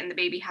baby, and the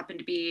baby happened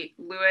to be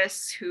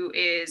Lewis, who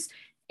is,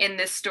 in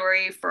this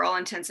story, for all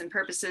intents and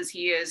purposes,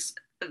 he is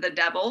the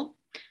devil.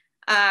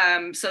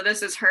 So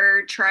this is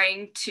her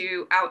trying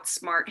to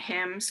outsmart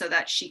him so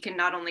that she can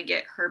not only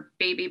get her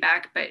baby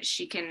back, but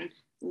she can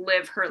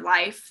live her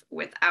life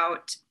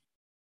without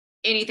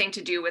anything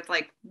to do with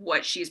like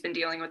what she's been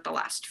dealing with the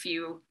last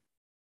few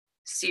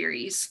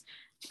series.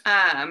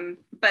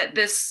 But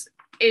this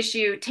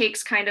issue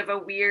takes kind of a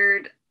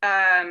weird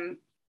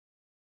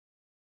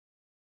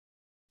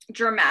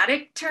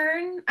dramatic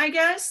turn, I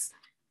guess.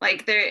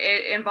 Like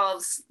it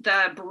involves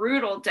the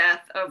brutal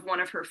death of one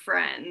of her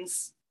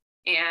friends,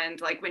 and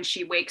like when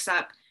she wakes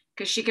up,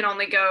 because she can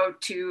only go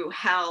to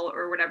hell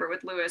or whatever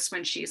with Lewis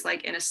when she's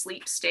like in a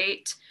sleep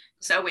state.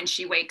 So when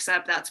she wakes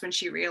up, that's when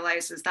she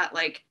realizes that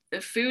like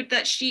the food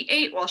that she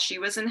ate while she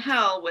was in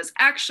hell was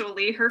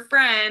actually her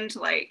friend.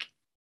 Like,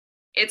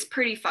 it's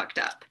pretty fucked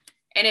up.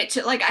 And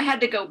like I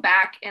had to go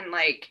back and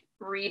like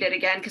read it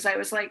again because I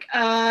was like,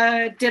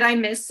 did I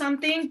miss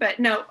something? But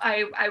no,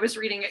 I was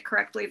reading it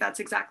correctly.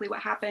 That's exactly what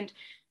happened.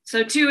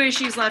 So 2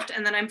 issues left,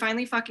 and then I'm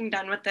finally fucking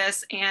done with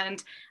this,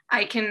 and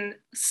I can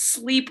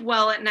sleep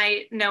well at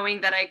night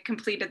knowing that I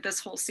completed this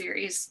whole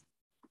series.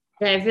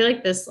 Yeah, I feel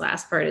like this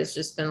last part has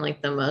just been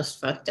like the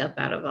most fucked up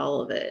out of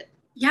all of it.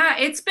 Yeah,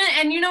 it's been,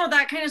 and you know,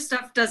 that kind of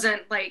stuff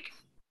doesn't like,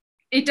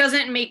 it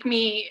doesn't make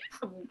me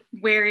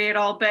wary at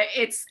all, but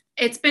it's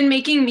been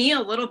making me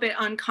a little bit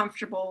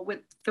uncomfortable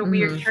with the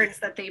weird turns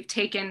that they've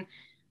taken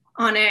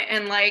on it.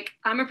 And like,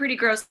 I'm a pretty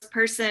gross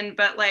person,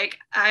 but like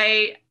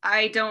I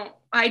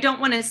don't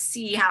want to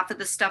see half of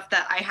the stuff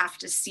that I have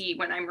to see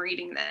when I'm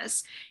reading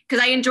this,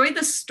 because I enjoyed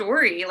the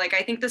story. Like,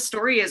 I think the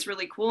story is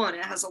really cool, and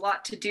it has a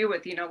lot to do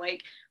with, you know,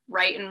 like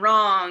right and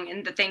wrong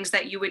and the things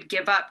that you would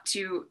give up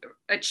to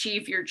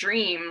achieve your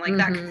dream, like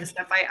that kind of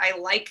stuff. I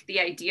like the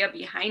idea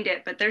behind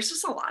it, but there's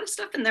just a lot of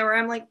stuff in there where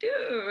I'm like,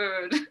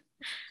 dude,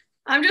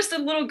 I'm just a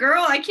little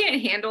girl, I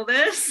can't handle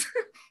this.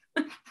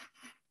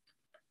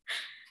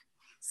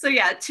 So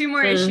yeah, 2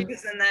 more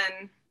issues, and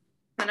then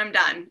I'm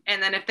done.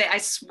 And then I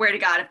swear to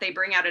God, if they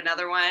bring out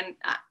another one,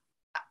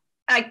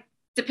 I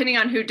depending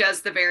on who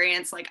does the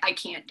variants, like I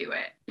can't do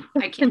it.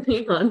 I can't.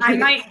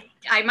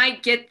 I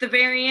might get the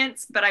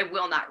variants, but I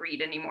will not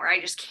read anymore. I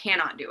just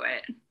cannot do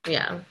it.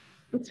 Yeah,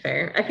 that's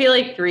fair. I feel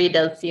like 3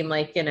 does seem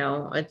like, you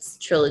know, it's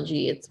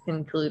trilogy, it's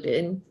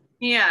concluded.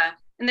 Yeah,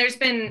 and there's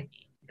been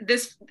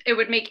this. It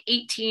would make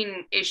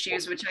 18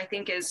 issues, which I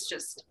think is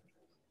just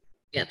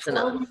it's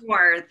enough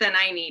more than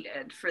I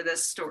needed for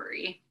this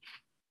story.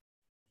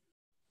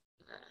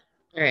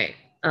 All right.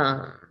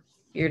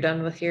 You're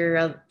done with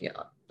your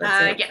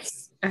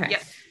yes. Okay.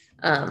 Yep.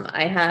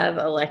 I have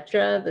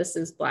Elektra. This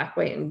is Black,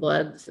 White, and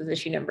Blood. This is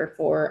issue number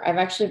 4. I've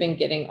actually been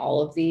getting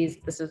all of these.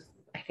 This is,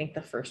 I think,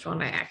 the first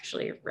one I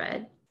actually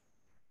read.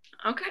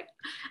 Okay.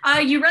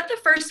 You read the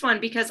first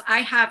one because I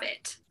have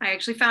it. I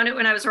actually found it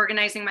when I was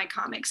organizing my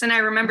comics, and I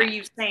remember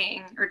you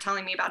saying or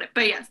telling me about it.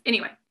 But yes,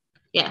 anyway.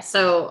 Yeah,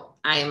 so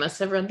I must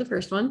have read the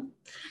first one,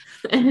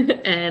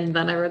 and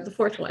then I read the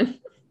 4th one.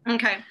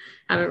 Okay.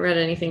 Haven't read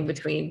anything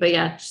between, but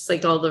yeah, just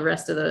like all the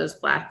rest of those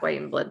Black, White,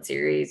 and Blood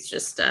series,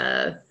 just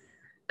a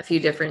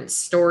few different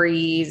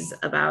stories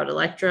about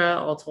Elektra,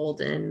 all told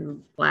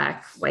in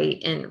black,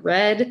 white, and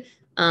red.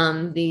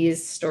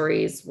 These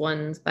stories,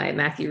 one's by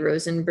Matthew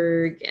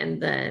Rosenberg and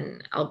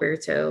then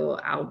Alberto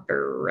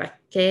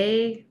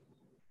Albuquerque.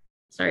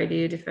 Sorry,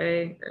 dude, if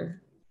I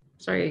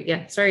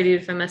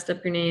messed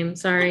up your name.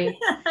 Sorry.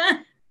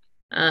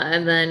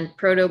 And then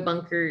Proto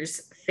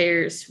Bunkers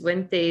Fares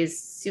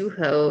Fuentes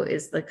Suho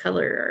is the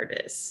color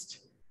artist.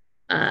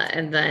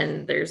 And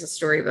then there's a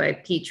story by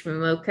Peach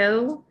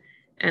Momoko,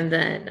 and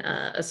then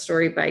a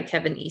story by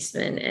Kevin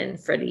Eastman and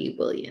Freddie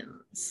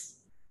Williams.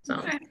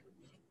 So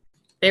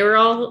they were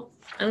all,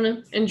 I don't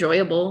know,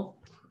 enjoyable.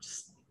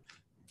 Just,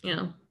 you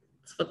know,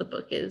 that's what the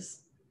book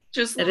is.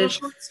 Just little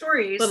short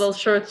stories. Little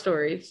short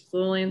stories,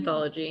 little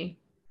anthology.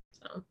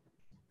 So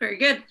very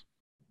good.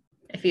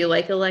 If you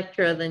like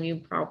Elektra, then you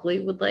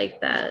probably would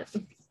like that.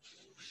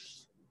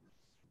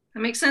 That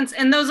makes sense.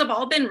 And those have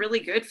all been really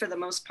good for the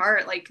most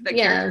part. Like the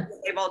characters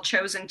they've all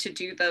chosen to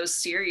do those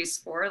series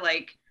for,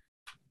 like,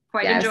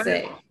 quite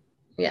enjoyable.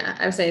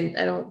 I was saying,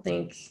 I don't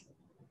think,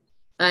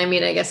 I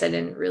mean, I guess I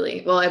didn't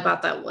really, well, I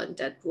bought that one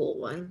Deadpool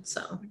one, so.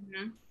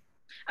 Mm-hmm.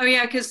 Oh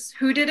yeah, because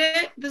who did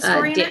it? The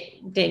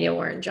story? Daniel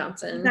Warren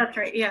Johnson. That's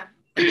right, yeah.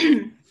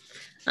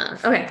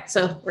 Okay,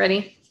 so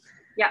ready?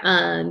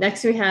 Yeah.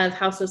 Next we have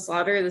House of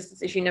Slaughter. This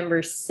is issue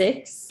number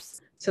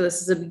 6. So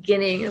this is the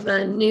beginning of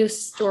a new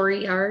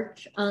story arc.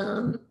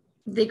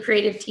 The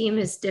creative team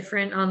is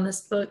different on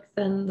this book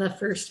than the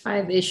first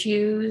 5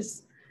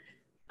 issues.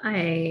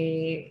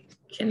 I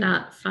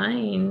cannot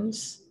find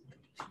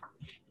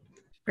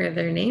where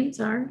their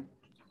names are.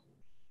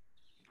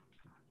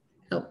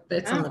 Oh,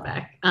 it's on the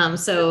back.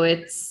 So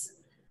it's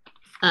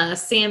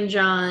Sam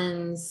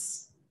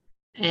Johns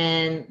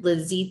and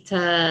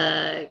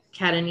Lazita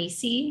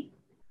Catanese.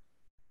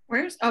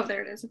 Where's? Oh,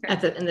 there it is. Okay.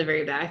 In the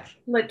very back.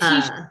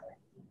 Letitia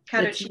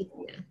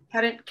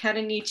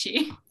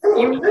Catanici.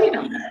 You were right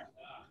on that.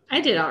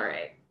 I did all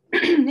right.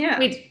 Yeah.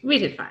 We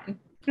did fine.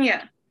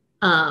 Yeah.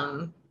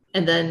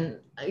 And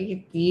then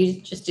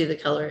you just do the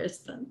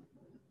colorist then.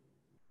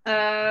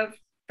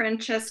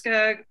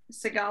 Francesca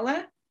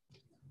Segala.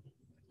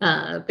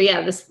 But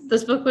yeah,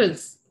 this book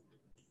was,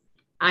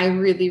 I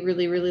really,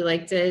 really, really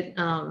liked it.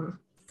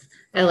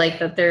 I like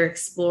that they're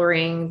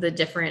exploring the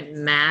different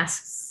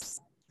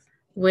masks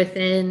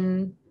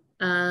within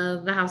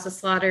the House of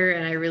Slaughter,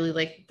 and I really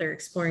like that they're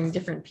exploring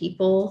different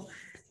people.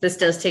 This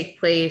does take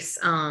place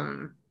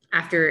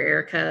after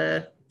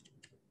Erica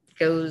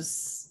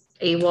goes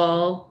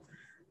AWOL.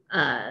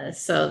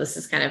 So this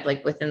is kind of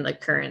like within the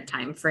current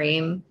time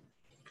frame.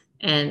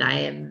 And I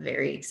am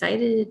very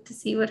excited to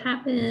see what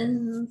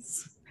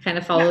happens. Kind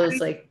of follows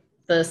like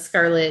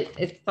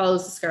it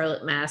follows the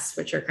Scarlet Mask,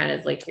 which are kind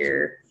of like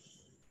your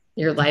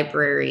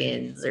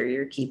librarians or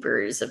your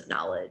keepers of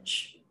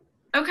knowledge.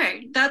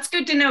 Okay, that's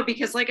good to know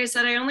because like I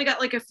said, I only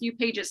got like a few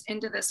pages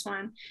into this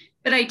one,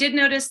 but I did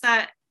notice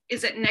that,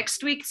 is it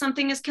next week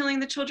Something is Killing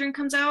the Children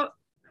comes out?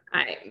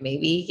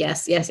 Maybe,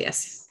 yes. Yeah,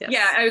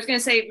 I was gonna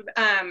say,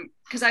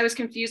 because I was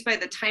confused by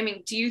the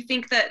timing. Do you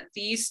think that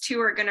these two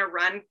are gonna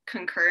run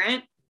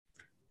concurrent?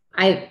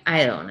 I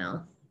don't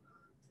know.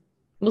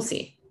 We'll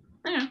see.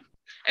 I don't know.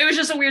 It was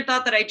just a weird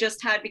thought that I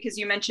just had because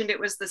you mentioned it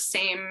was the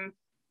same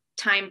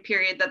time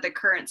period that the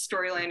current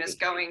storyline is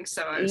going.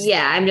 So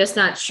I'm just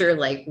not sure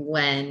like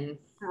when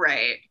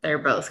they're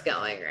both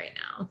going right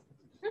now.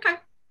 Okay.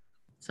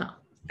 So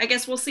I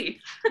guess we'll see.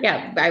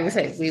 Yeah, I would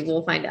say we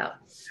will find out.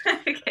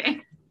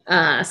 Okay.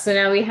 So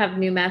now we have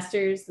New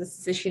Masters. This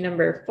is issue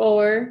number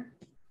 4.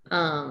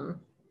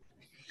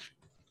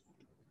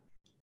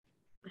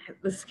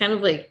 This is kind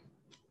of like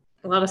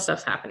a lot of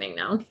stuff's happening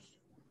now.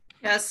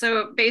 Yeah,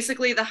 so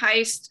basically the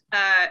heist,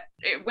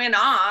 it went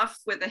off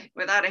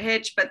without a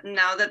hitch, but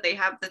now that they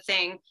have the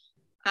thing,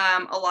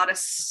 a lot of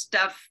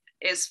stuff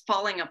is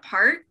falling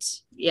apart.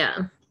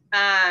 Yeah.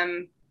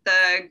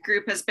 The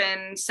group has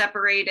been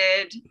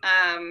separated.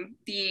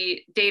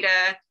 The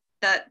data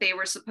that they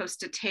were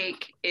supposed to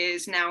take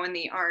is now in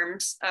the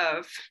arms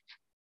of,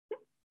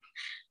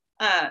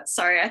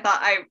 sorry, I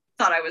thought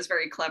I was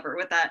very clever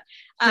with that.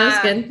 That was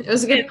good. It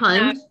was a good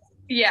pun.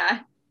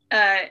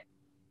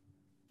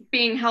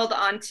 Being held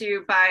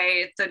onto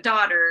by the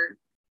daughter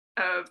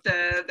of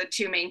the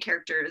two main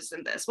characters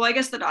in this. Well, I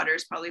guess the daughter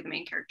is probably the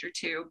main character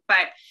too.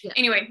 But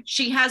anyway,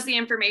 she has the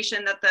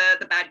information that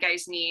the bad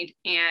guys need,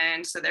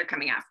 and so they're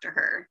coming after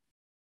her.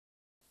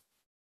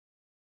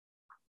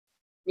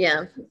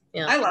 Yeah.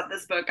 I love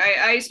this book.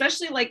 I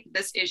especially like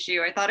this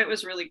issue. I thought it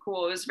was really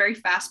cool. It was very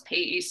fast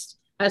paced.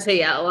 I would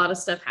say, a lot of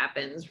stuff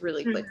happens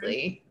really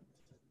quickly.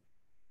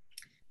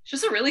 It's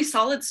just a really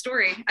solid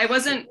story.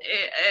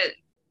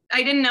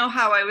 I didn't know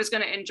how I was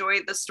going to enjoy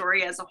the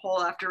story as a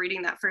whole after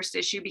reading that first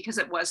issue because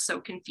it was so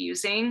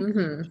confusing.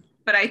 Mm-hmm.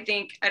 But I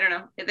think, I don't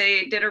know,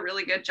 they did a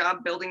really good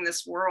job building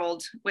this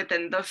world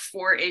within the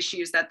 4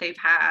 issues that they've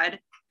had.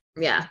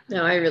 Yeah,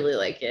 no, I really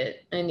like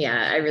it. And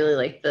I really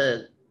like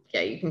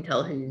you can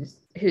tell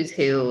who's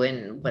who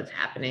and what's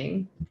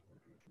happening.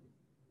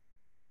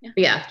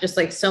 Yeah, just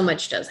like so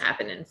much does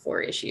happen in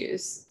 4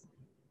 issues.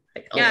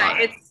 Like a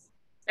lot.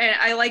 And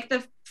I like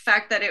the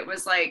fact that it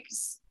was like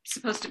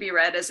supposed to be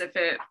read as if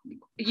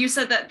you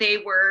said that they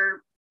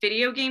were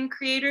video game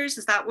creators.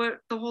 Is that what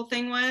the whole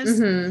thing was?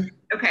 Mm-hmm.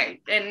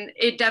 Okay. And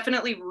it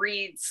definitely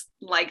reads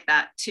like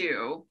that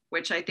too,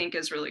 which I think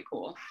is really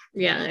cool.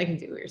 Yeah, I can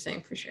see what you're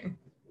saying for sure.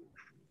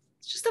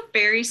 It's just a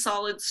very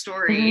solid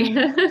story.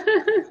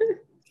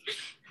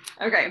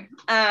 Okay.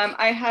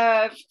 I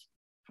have,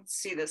 let's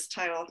see this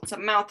title. It's a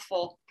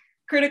mouthful.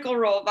 Critical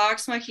Role,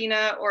 Vox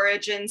Machina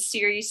Origins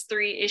Series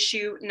 3,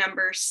 issue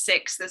number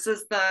 6. This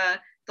is the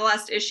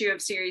last issue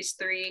of Series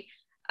 3.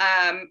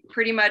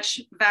 Pretty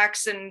much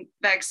Vax and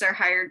Vex are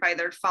hired by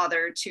their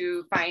father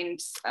to find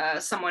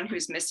someone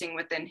who's missing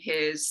within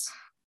his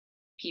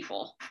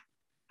people.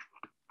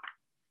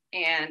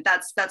 And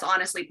that's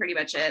honestly pretty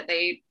much it.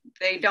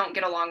 They don't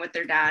get along with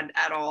their dad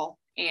at all,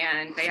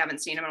 and they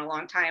haven't seen him in a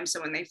long time.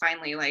 So when they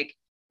finally like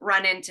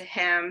run into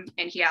him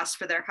and he asks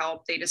for their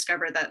help, they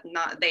discover that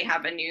they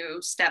have a new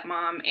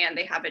stepmom and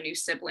they have a new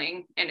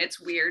sibling, and it's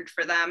weird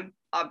for them,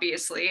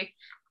 obviously.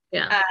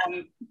 Yeah.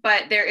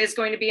 But there is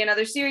going to be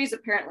another series.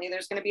 Apparently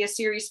there's going to be a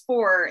series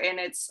 4, and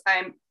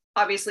I'm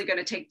obviously going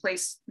to take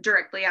place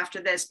directly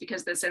after this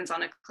because this ends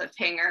on a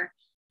cliffhanger.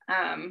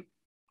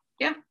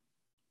 Yeah.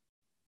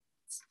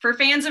 For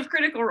fans of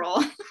Critical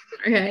Role.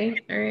 Okay.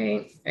 All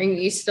right. And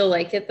you still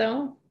like it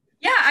though?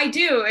 Yeah, I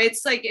do.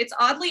 It's like, it's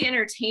oddly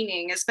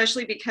entertaining,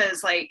 especially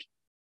because like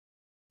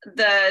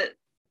the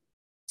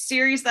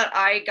series that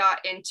I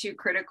got into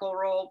Critical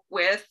Role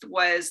with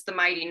was The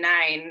Mighty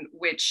Nine,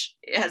 which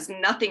has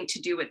nothing to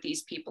do with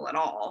these people at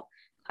all.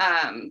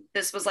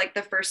 This was like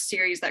the first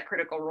series that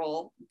Critical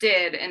Role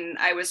did, and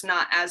I was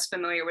not as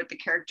familiar with the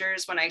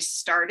characters when I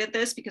started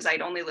this because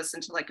I'd only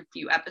listened to like a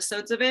few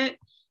episodes of it.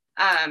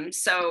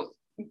 So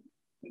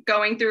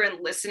going through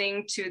and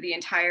listening to the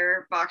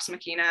entire Vox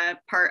Machina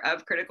part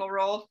of Critical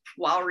Role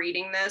while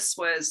reading this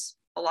was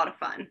a lot of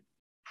fun.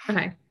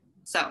 Okay.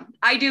 So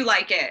I do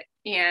like it.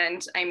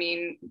 And I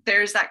mean,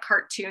 there's that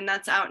cartoon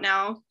that's out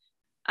now.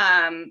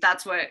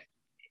 That's what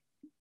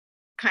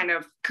kind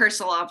of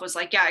Kursalov was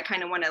like, yeah, I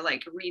kind of want to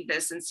like read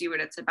this and see what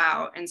it's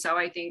about. And so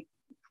I think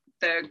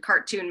the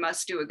cartoon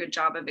must do a good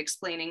job of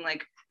explaining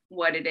like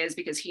what it is,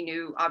 because he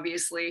knew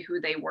obviously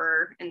who they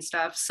were and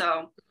stuff.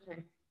 So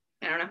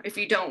I don't know, if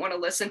you don't want to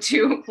listen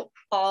to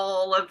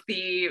all of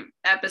the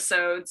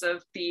episodes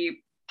of the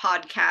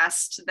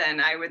podcast, then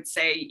I would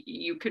say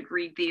you could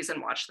read these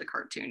and watch the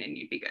cartoon and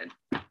you'd be good.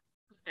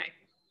 Okay.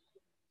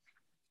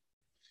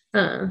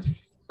 All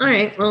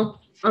right.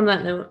 Well, on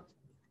that note,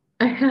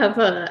 I have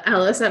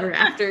Alice Ever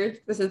After.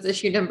 This is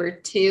issue number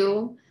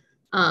 2.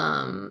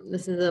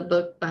 This is a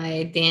book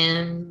by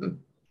Dan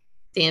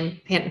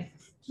Pan.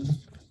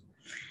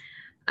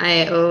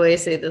 I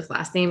always say this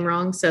last name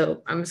wrong,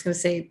 so I'm just gonna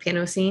say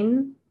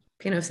Panosian,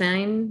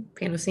 Panosian,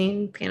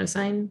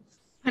 Panosian.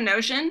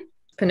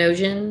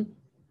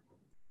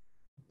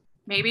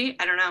 maybe,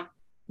 I don't know.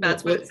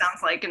 That's what it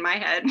sounds like in my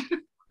head.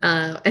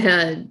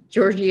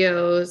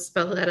 Giorgio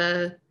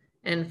Spalletta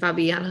and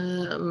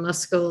Fabiana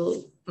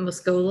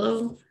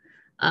Muscolo.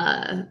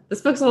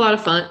 This book's a lot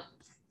of fun.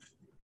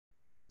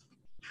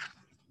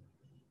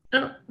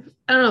 I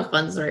don't know if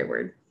fun's the right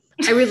word.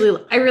 I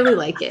really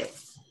like it.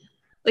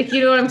 Like,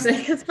 you know what I'm saying?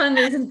 Because fun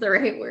isn't the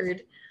right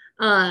word.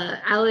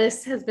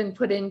 Alice has been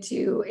put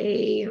into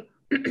a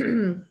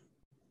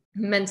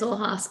mental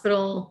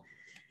hospital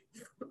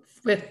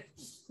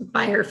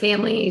by her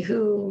family,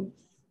 who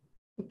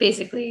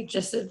basically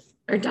just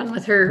are done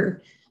with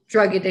her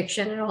drug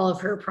addiction and all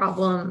of her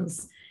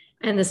problems.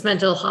 And this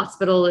mental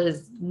hospital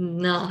is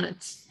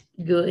not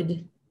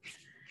good.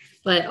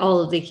 But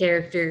all of the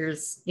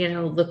characters,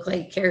 look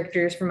like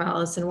characters from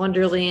Alice in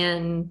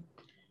Wonderland.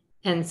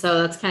 And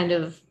so that's kind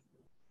of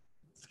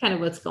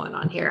what's going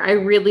on here. I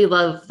really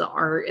love the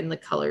art and the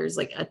colors,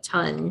 like, a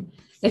ton.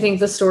 I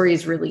think the story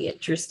is really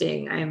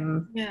interesting.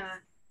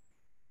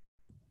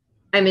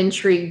 I'm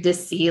intrigued to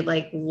see,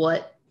 like,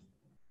 what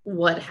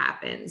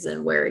happens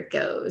and where it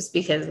goes,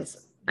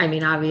 because I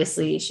mean,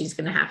 obviously she's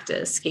going to have to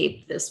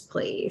escape this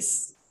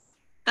place.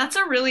 That's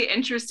a really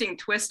interesting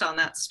twist on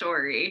that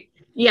story.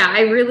 Yeah,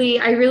 I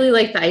really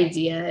like the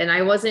idea, and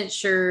I wasn't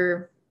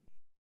sure.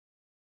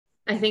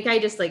 I think I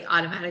just, like,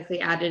 automatically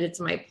added it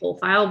to my pull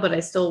file, but I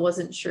still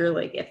wasn't sure,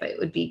 like, if it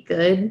would be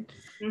good,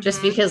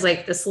 just because,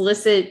 like, the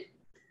solicit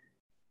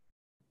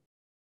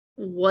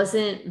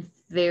wasn't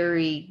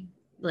very,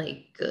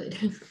 like, good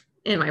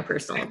in my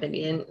personal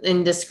opinion,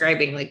 in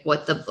describing, like,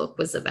 what the book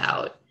was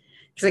about,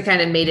 because it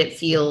kind of made it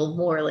feel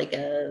more like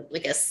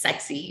a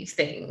sexy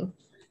thing,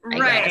 I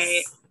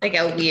guess. Like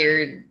a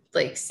weird,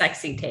 like,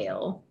 sexy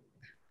tale.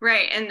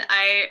 Right. And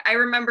I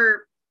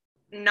remember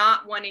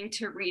not wanting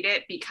to read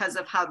it because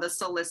of how the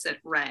solicit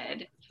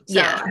read. So,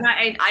 yeah.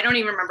 I don't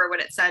even remember what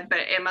it said, but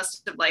it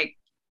must have, like,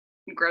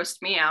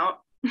 grossed me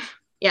out.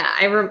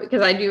 Yeah,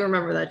 because I do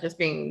remember that just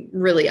being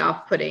really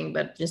off-putting,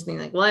 but just being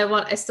like, well,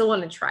 I still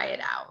want to try it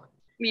out.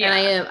 Yeah.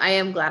 And I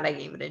am glad I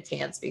gave it a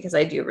chance, because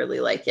I do really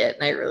like it,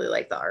 and I really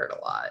like the art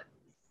a lot.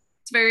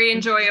 It's very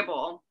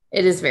enjoyable.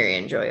 It is very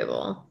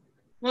enjoyable.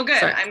 Well, good.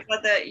 Sorry. I'm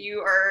glad that you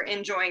are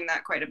enjoying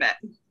that quite a bit.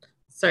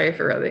 Sorry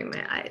for rubbing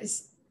my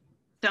eyes.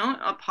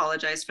 Don't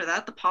apologize for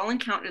that. The pollen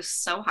count is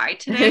so high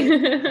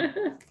today.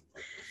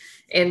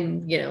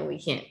 And, we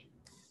can't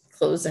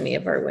close any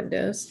of our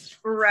windows.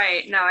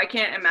 Right. No, I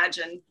can't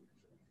imagine.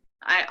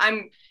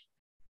 I'm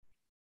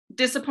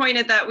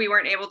disappointed that we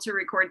weren't able to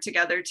record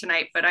together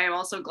tonight, but I am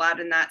also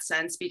glad in that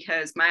sense,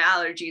 because my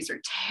allergies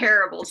are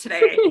terrible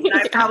today.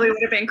 I probably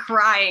would have been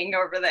crying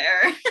over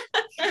there.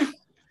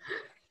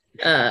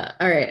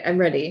 All right, I'm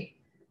ready.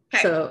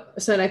 Okay.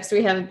 So next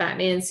we have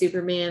Batman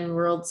Superman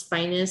World's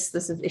Finest.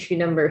 This is issue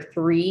number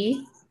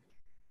 3,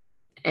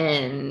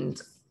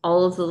 and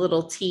all of the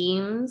little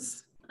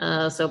teams.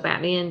 So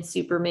Batman,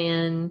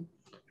 Superman,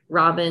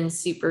 Robin,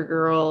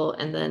 Supergirl,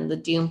 and then the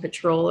Doom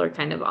Patrol are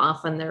kind of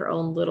off on their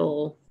own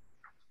little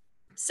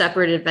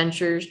separate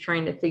adventures,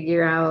 trying to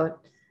figure out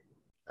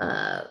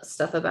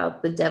stuff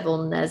about the Devil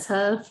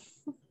Nezha.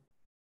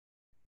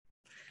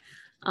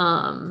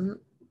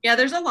 Yeah,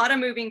 there's a lot of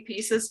moving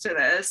pieces to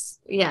this.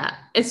 Yeah,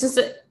 it's just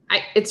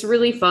it's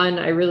really fun.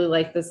 I really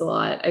like this a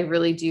lot. I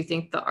really do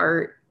think the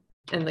art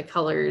and the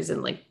colors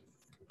and, like,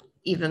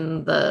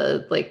 even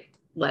the, like,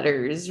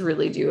 letters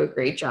really do a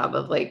great job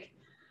of, like,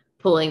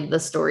 pulling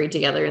the story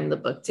together and the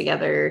book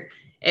together.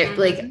 It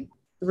like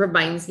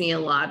reminds me a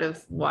lot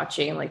of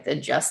watching, like, the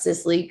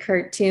Justice League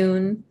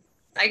cartoon.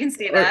 I can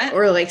see that.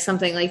 Or like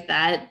something like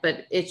that,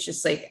 but it's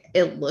just, like,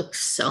 it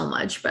looks so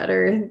much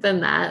better than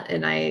that.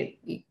 And I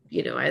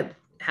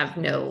have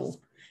no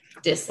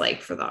dislike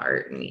for the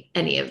art in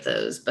any of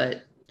those,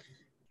 but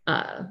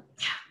I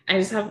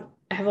have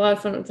a lot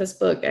of fun with this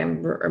book.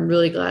 I'm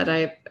really glad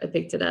I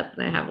picked it up,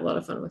 and I have a lot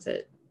of fun with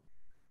it.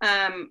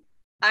 I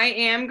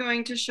am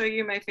going to show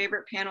you my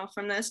favorite panel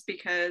from this,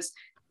 because,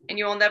 and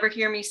you will never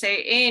hear me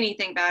say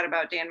anything bad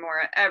about Dan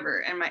Mora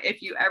ever. And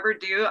if you ever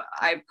do,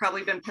 I've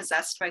probably been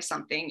possessed by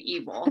something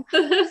evil.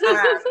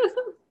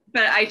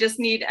 But I just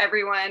need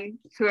everyone,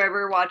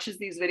 whoever watches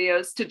these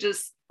videos, to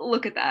just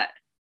look at that.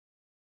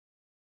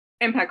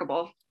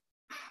 Impeccable.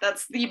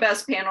 That's the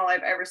best panel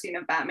I've ever seen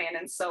of Batman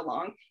in so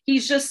long.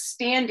 He's just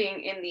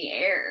standing in the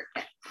air.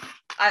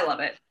 I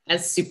love it.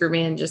 As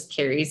Superman just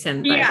carries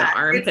him by the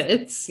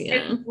armpits.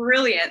 It's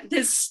brilliant.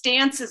 His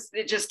stance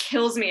it just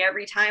kills me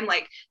every time.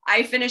 Like,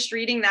 I finished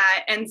reading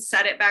that and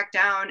set it back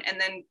down, and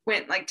then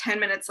went, like, 10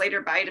 minutes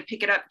later by to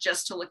pick it up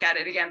just to look at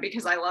it again,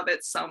 because I love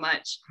it so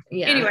much.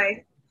 Yeah.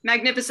 Anyway,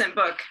 magnificent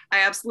book. I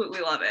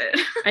absolutely love it.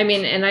 I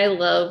mean, and I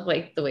love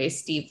like the way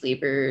Steve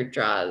Lieber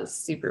draws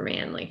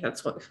Superman. Like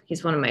that's what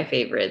he's one of my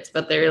favorites.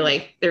 But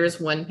there's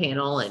one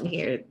panel in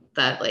here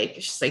that like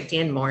it's just like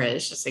Dan Mora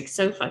is just like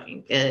so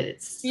fucking good.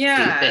 It's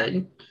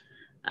stupid.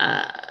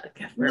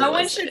 No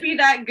one should be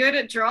that good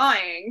at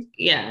drawing.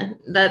 Yeah,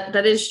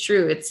 that is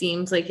true. It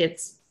seems like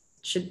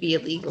should be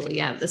illegal.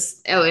 Yeah,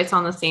 it's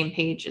on the same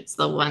page. It's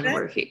the one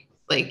where he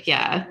like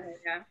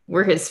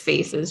where his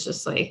face is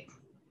just like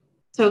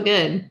so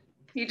good.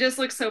 He just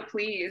looks so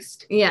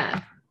pleased.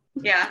 Yeah.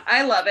 Yeah,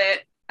 I love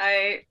it.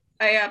 I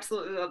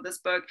absolutely love this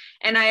book.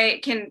 And I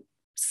can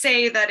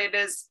say that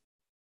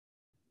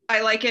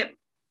I like it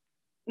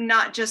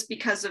not just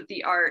because of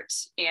the art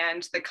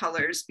and the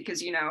colors,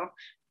 because, you know,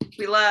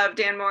 we love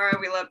Dan Mora,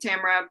 we love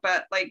Tamara,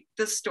 but like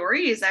the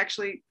story is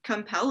actually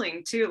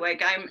compelling too.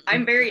 Like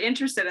I'm very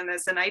interested in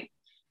this, and I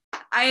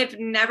have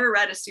never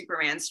read a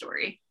Superman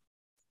story.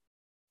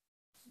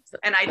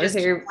 And I just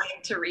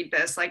wanted to read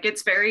this. Like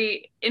it's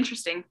very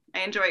interesting. I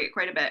enjoy it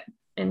quite a bit.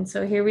 And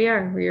so here we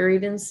are. We're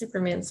reading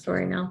Superman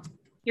story now.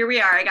 Here we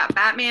are. I got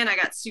Batman, I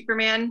got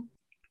Superman.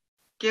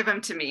 Give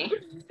them to me.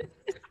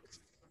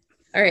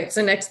 All right,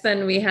 so next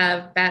then we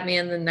have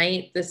Batman the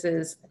Knight. This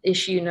is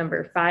issue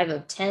number 5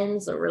 of 10,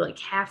 so we're like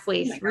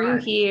halfway through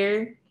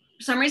here.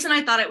 For some reason,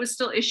 I thought it was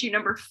still issue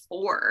number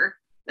 4.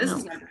 This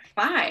is number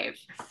 5.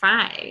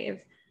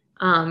 5.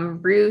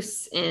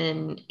 Bruce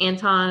and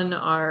Anton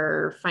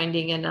are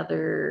finding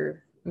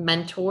another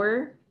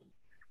mentor,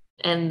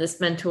 and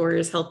this mentor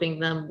is helping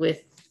them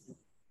with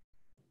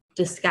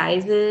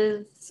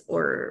disguises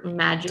or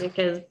magic,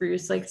 as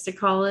Bruce likes to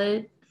call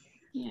it.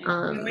 Yeah,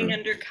 going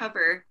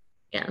undercover.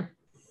 Yeah.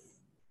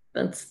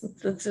 That's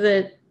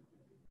it.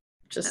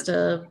 Just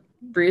a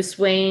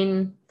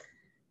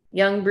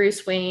young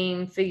Bruce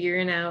Wayne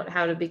figuring out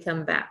how to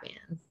become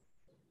Batman.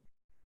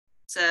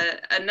 It's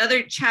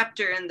another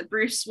chapter in the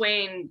Bruce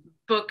Wayne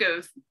book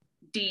of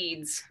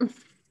deeds.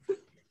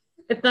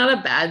 It's not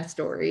a bad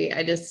story.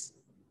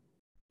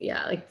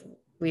 Like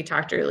we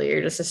talked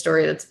earlier, just a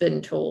story that's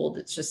been told.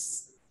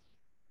 It's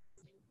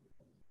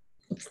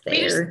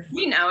there.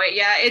 We know it.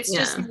 Yeah. It's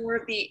just more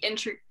of the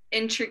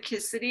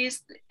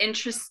intricacies.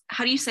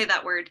 How do you say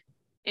that word?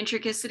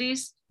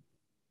 Intricacies?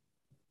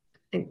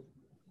 I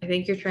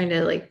think you're trying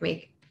to like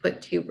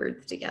put 2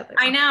 words together.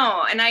 I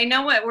know, and I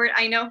know what word.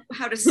 I know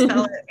how to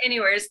spell it.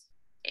 Anywheres.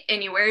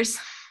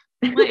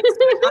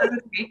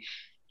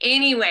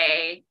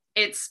 Anyway,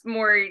 it's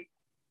more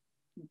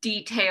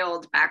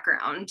detailed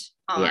background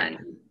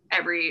on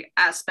every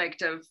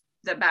aspect of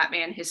the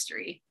Batman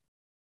history,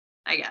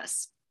 I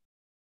guess.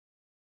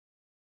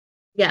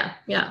 Yeah.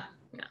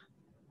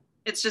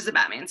 It's just a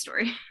Batman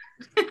story.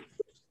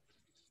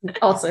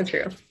 Also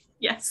true.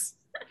 Yes.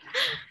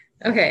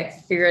 Okay,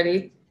 you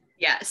ready?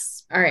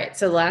 Yes. All right,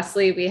 so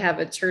lastly, we have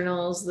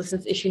Eternals. This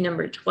is issue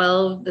number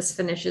 12. This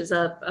finishes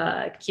up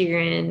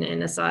Kieran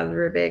and Asad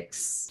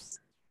Ribic's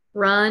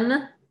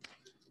run.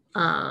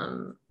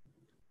 I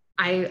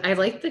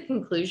like the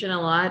conclusion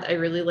a lot. I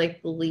really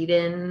like the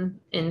lead-in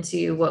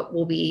into what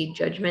will be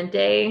Judgment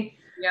Day.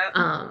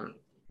 Yeah.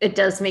 It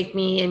does make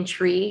me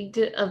intrigued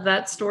of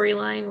that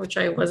storyline, which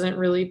I wasn't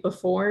really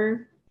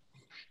before.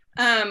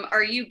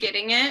 Are you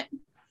getting it?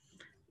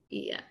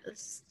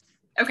 Yes.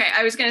 Okay,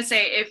 I was going to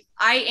say if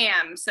I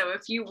am, so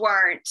if you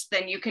weren't,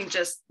 then you can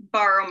just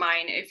borrow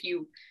mine if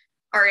you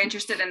are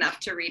interested enough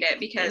to read it,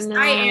 because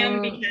I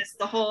am, because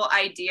the whole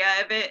idea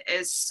of it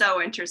is so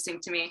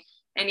interesting to me.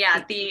 And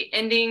yeah, the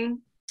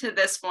ending to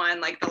this one,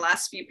 like the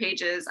last few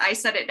pages, I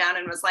set it down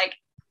and was like,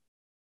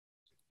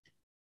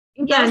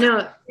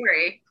 that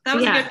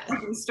was a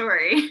good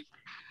story.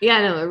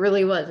 Yeah, no, it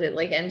really was. It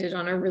like ended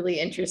on a really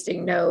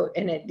interesting note,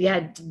 and it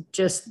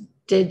just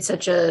did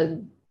such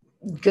a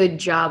good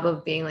job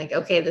of being like,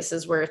 okay, this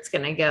is where it's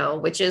gonna go,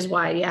 which is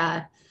why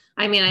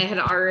I mean, I had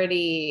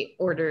already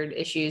ordered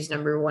issues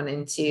number 1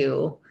 and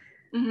 2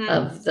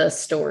 of the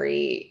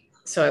story,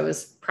 so I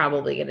was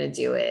probably gonna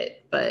do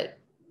it, but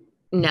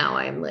now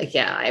I'm like,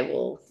 I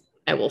will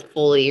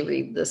fully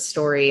read the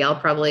story.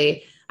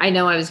 I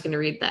know I was going to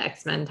read the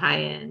X-Men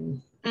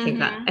tie-in. I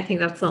think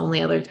that's the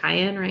only other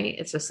tie-in, right?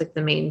 It's just like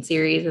the main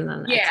series and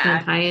then the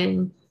X-Men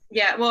tie-in.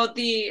 Yeah, well,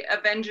 the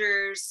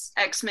Avengers,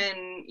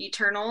 X-Men,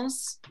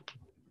 Eternals.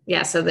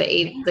 Yeah, so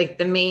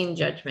the main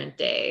Judgment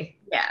Day.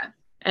 Yeah.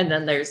 And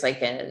then there's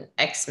like an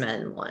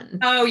X-Men one.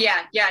 Oh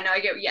yeah, no,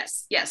 I get.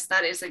 Yes,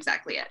 that is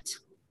exactly it.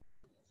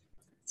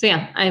 So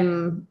yeah,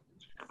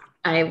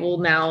 I will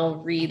now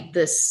read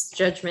this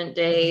Judgment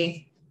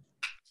Day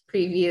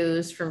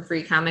previews from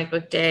Free Comic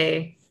Book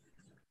Day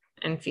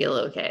and feel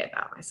okay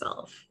about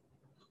myself.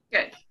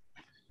 Good.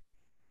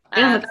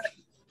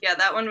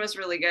 That one was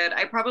really good.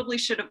 I probably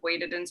should have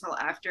waited until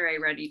after I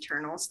read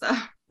Eternals, though.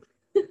 I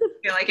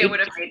feel like it would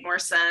have made more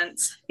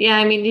sense. Yeah,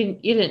 I mean,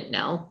 you didn't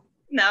know.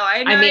 No,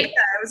 I know. It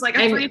was like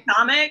a free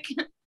comic.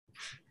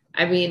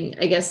 I mean,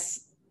 I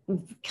guess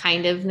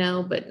kind of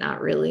know, but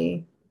not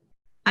really.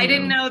 I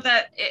didn't know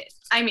that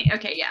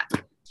okay, yeah.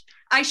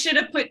 I should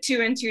have put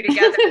two and two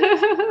together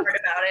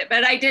about it,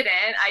 but I didn't.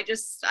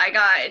 I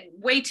got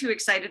way too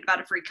excited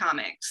about a free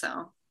comic.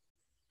 So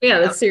yeah,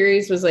 the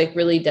series was like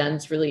really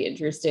dense, really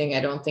interesting.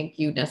 I don't think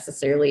you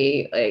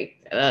necessarily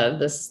like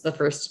this is the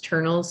first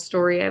Eternals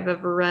story I've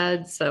ever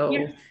read. So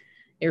yeah.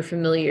 your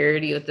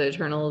familiarity with the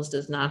Eternals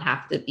does not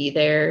have to be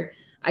there.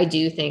 I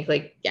do think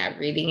like, yeah,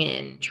 reading it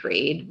in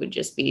trade would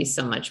just be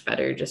so much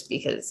better just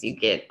because you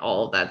get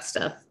all of that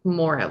stuff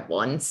more at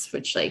once,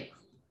 which like,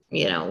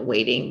 you know,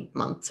 waiting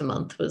month to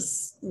month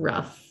was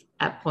rough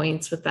at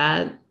points with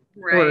that.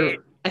 Right.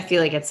 Or I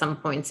feel like at some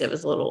points it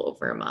was a little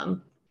over a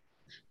month.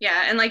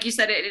 Yeah. And like you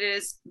said, it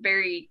is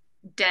very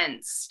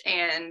dense,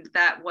 and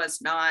that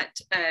was not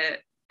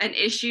an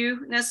issue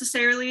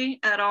necessarily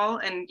at all.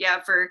 And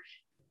yeah, for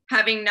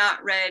having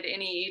not read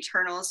any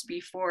Eternals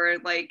before,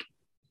 like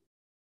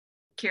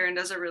Kieran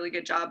does a really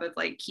good job of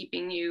like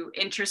keeping you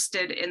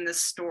interested in the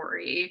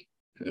story.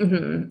 Mm-hmm.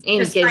 And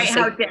despite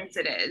how like, dense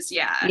it is.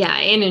 Yeah. Yeah,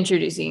 and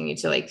introducing you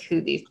to like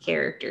who these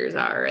characters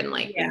are and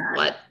like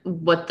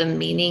what the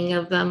meaning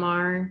of them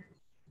are.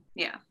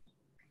 Yeah.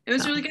 It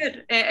was really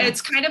good.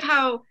 It's kind of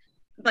how,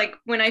 like,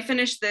 when I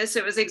finished this,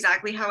 it was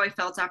exactly how I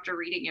felt after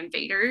reading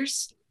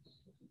Invaders,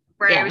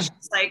 where I was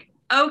just like,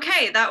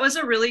 okay, that was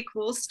a really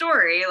cool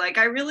story. Like,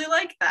 I really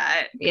like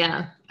that.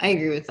 Yeah, I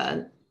agree with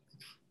that.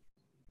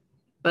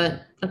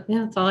 But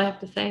yeah, that's all I have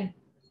to say.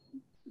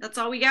 That's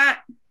all we got.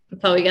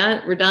 That's all we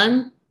got. We're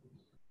done.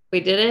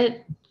 We did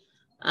it.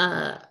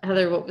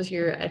 Heather, what was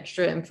your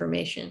extra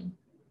information?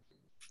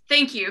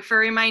 Thank you for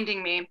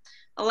reminding me.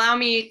 Allow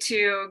me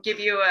to give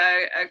you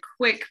a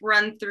quick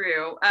run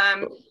through.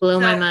 Blow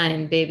my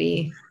mind,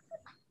 baby.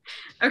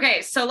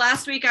 Okay, so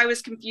last week I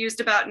was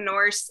confused about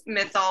Norse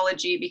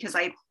mythology because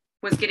I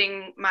was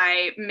getting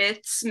my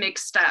myths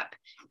mixed up.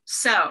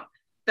 So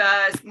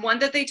the one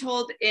that they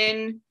told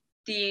in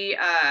the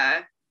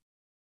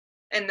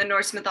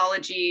Norse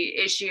mythology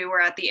issue,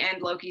 where at the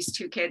end Loki's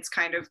two kids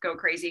kind of go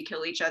crazy,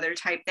 kill each other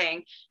type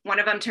thing. One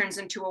of them turns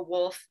into a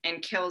wolf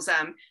and kills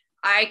them.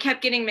 I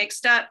kept getting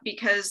mixed up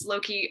because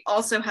Loki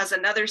also has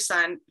another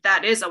son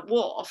that is a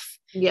wolf.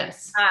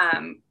 Yes.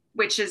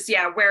 Which is,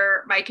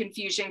 where my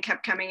confusion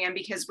kept coming in,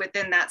 because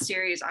within that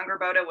series,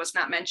 Angrboda was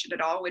not mentioned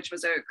at all, which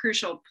was a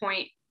crucial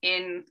point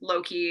in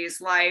Loki's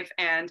life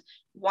and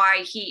why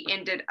he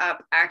ended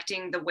up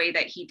acting the way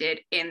that he did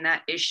in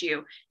that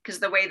issue. Because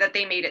the way that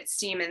they made it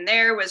seem in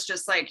there was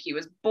just like he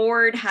was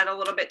bored, had a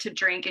little bit to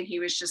drink, and he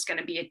was just going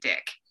to be a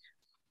dick.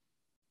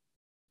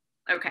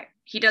 Okay,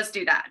 he does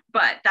do that,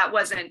 but that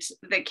wasn't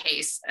the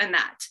case in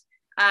that.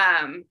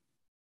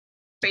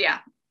 But yeah,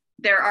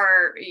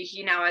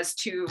 he now has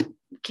two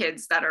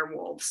kids that are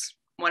wolves.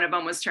 One of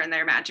them was turned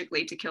there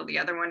magically to kill the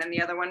other one, and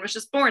the other one was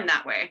just born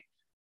that way.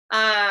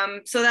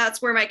 So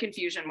that's where my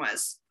confusion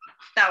was.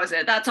 That was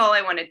it. That's all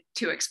I wanted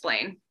to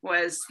explain,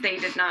 was they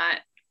did not,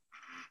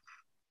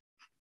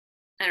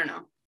 I don't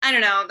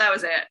know. That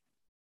was it.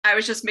 I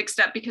was just mixed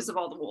up because of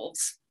all the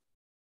wolves.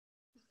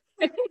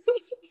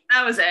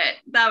 That was it.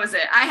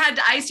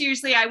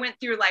 I went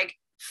through like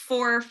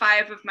 4 or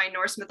 5 of my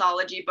Norse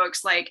mythology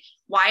books. Like,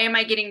 why am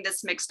I getting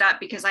this mixed up?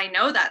 Because I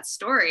know that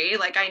story.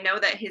 Like, I know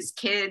that his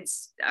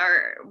kids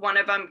one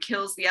of them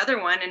kills the other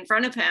one in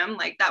front of him.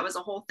 Like, that was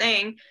a whole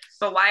thing.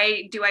 But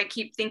why do I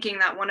keep thinking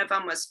that one of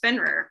them was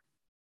Fenrir?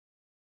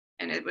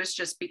 And it was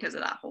just because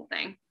of that whole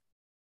thing.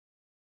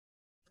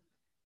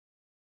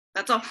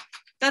 That's all.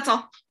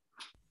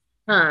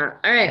 All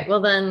right.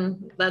 Well,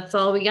 then that's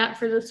all we got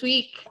for this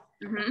week.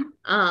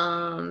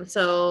 Mm-hmm.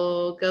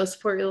 So go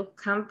support your local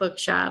comic book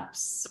shops,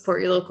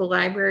 support your local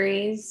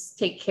libraries,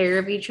 take care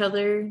of each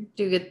other,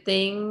 do good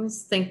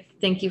things.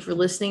 Thank you for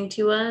listening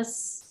to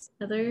us,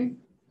 Heather.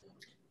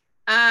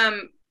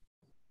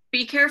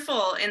 Be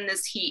careful in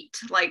this heat.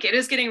 Like, it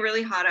is getting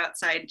really hot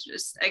outside.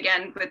 Just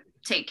again, but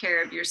take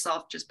care of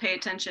yourself. Just pay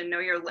attention, know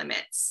your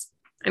limits.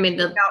 I mean,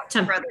 the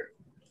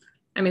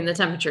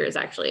temperature is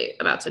actually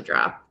about to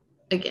drop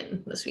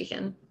again this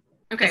weekend.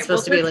 Okay, it's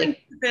supposed to be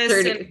like this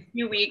 30. In a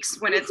few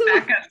weeks when it's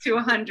back up to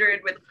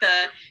 100 with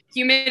the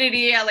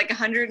humidity at like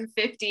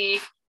 150.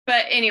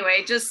 But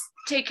anyway, just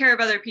take care of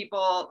other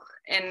people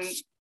and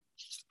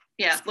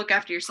look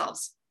after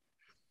yourselves.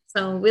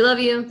 So we love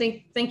you.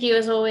 Thank you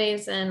as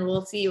always, and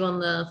we'll see you on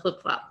the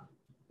flip flop.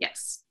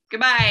 Yes.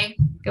 Goodbye.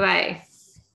 Goodbye.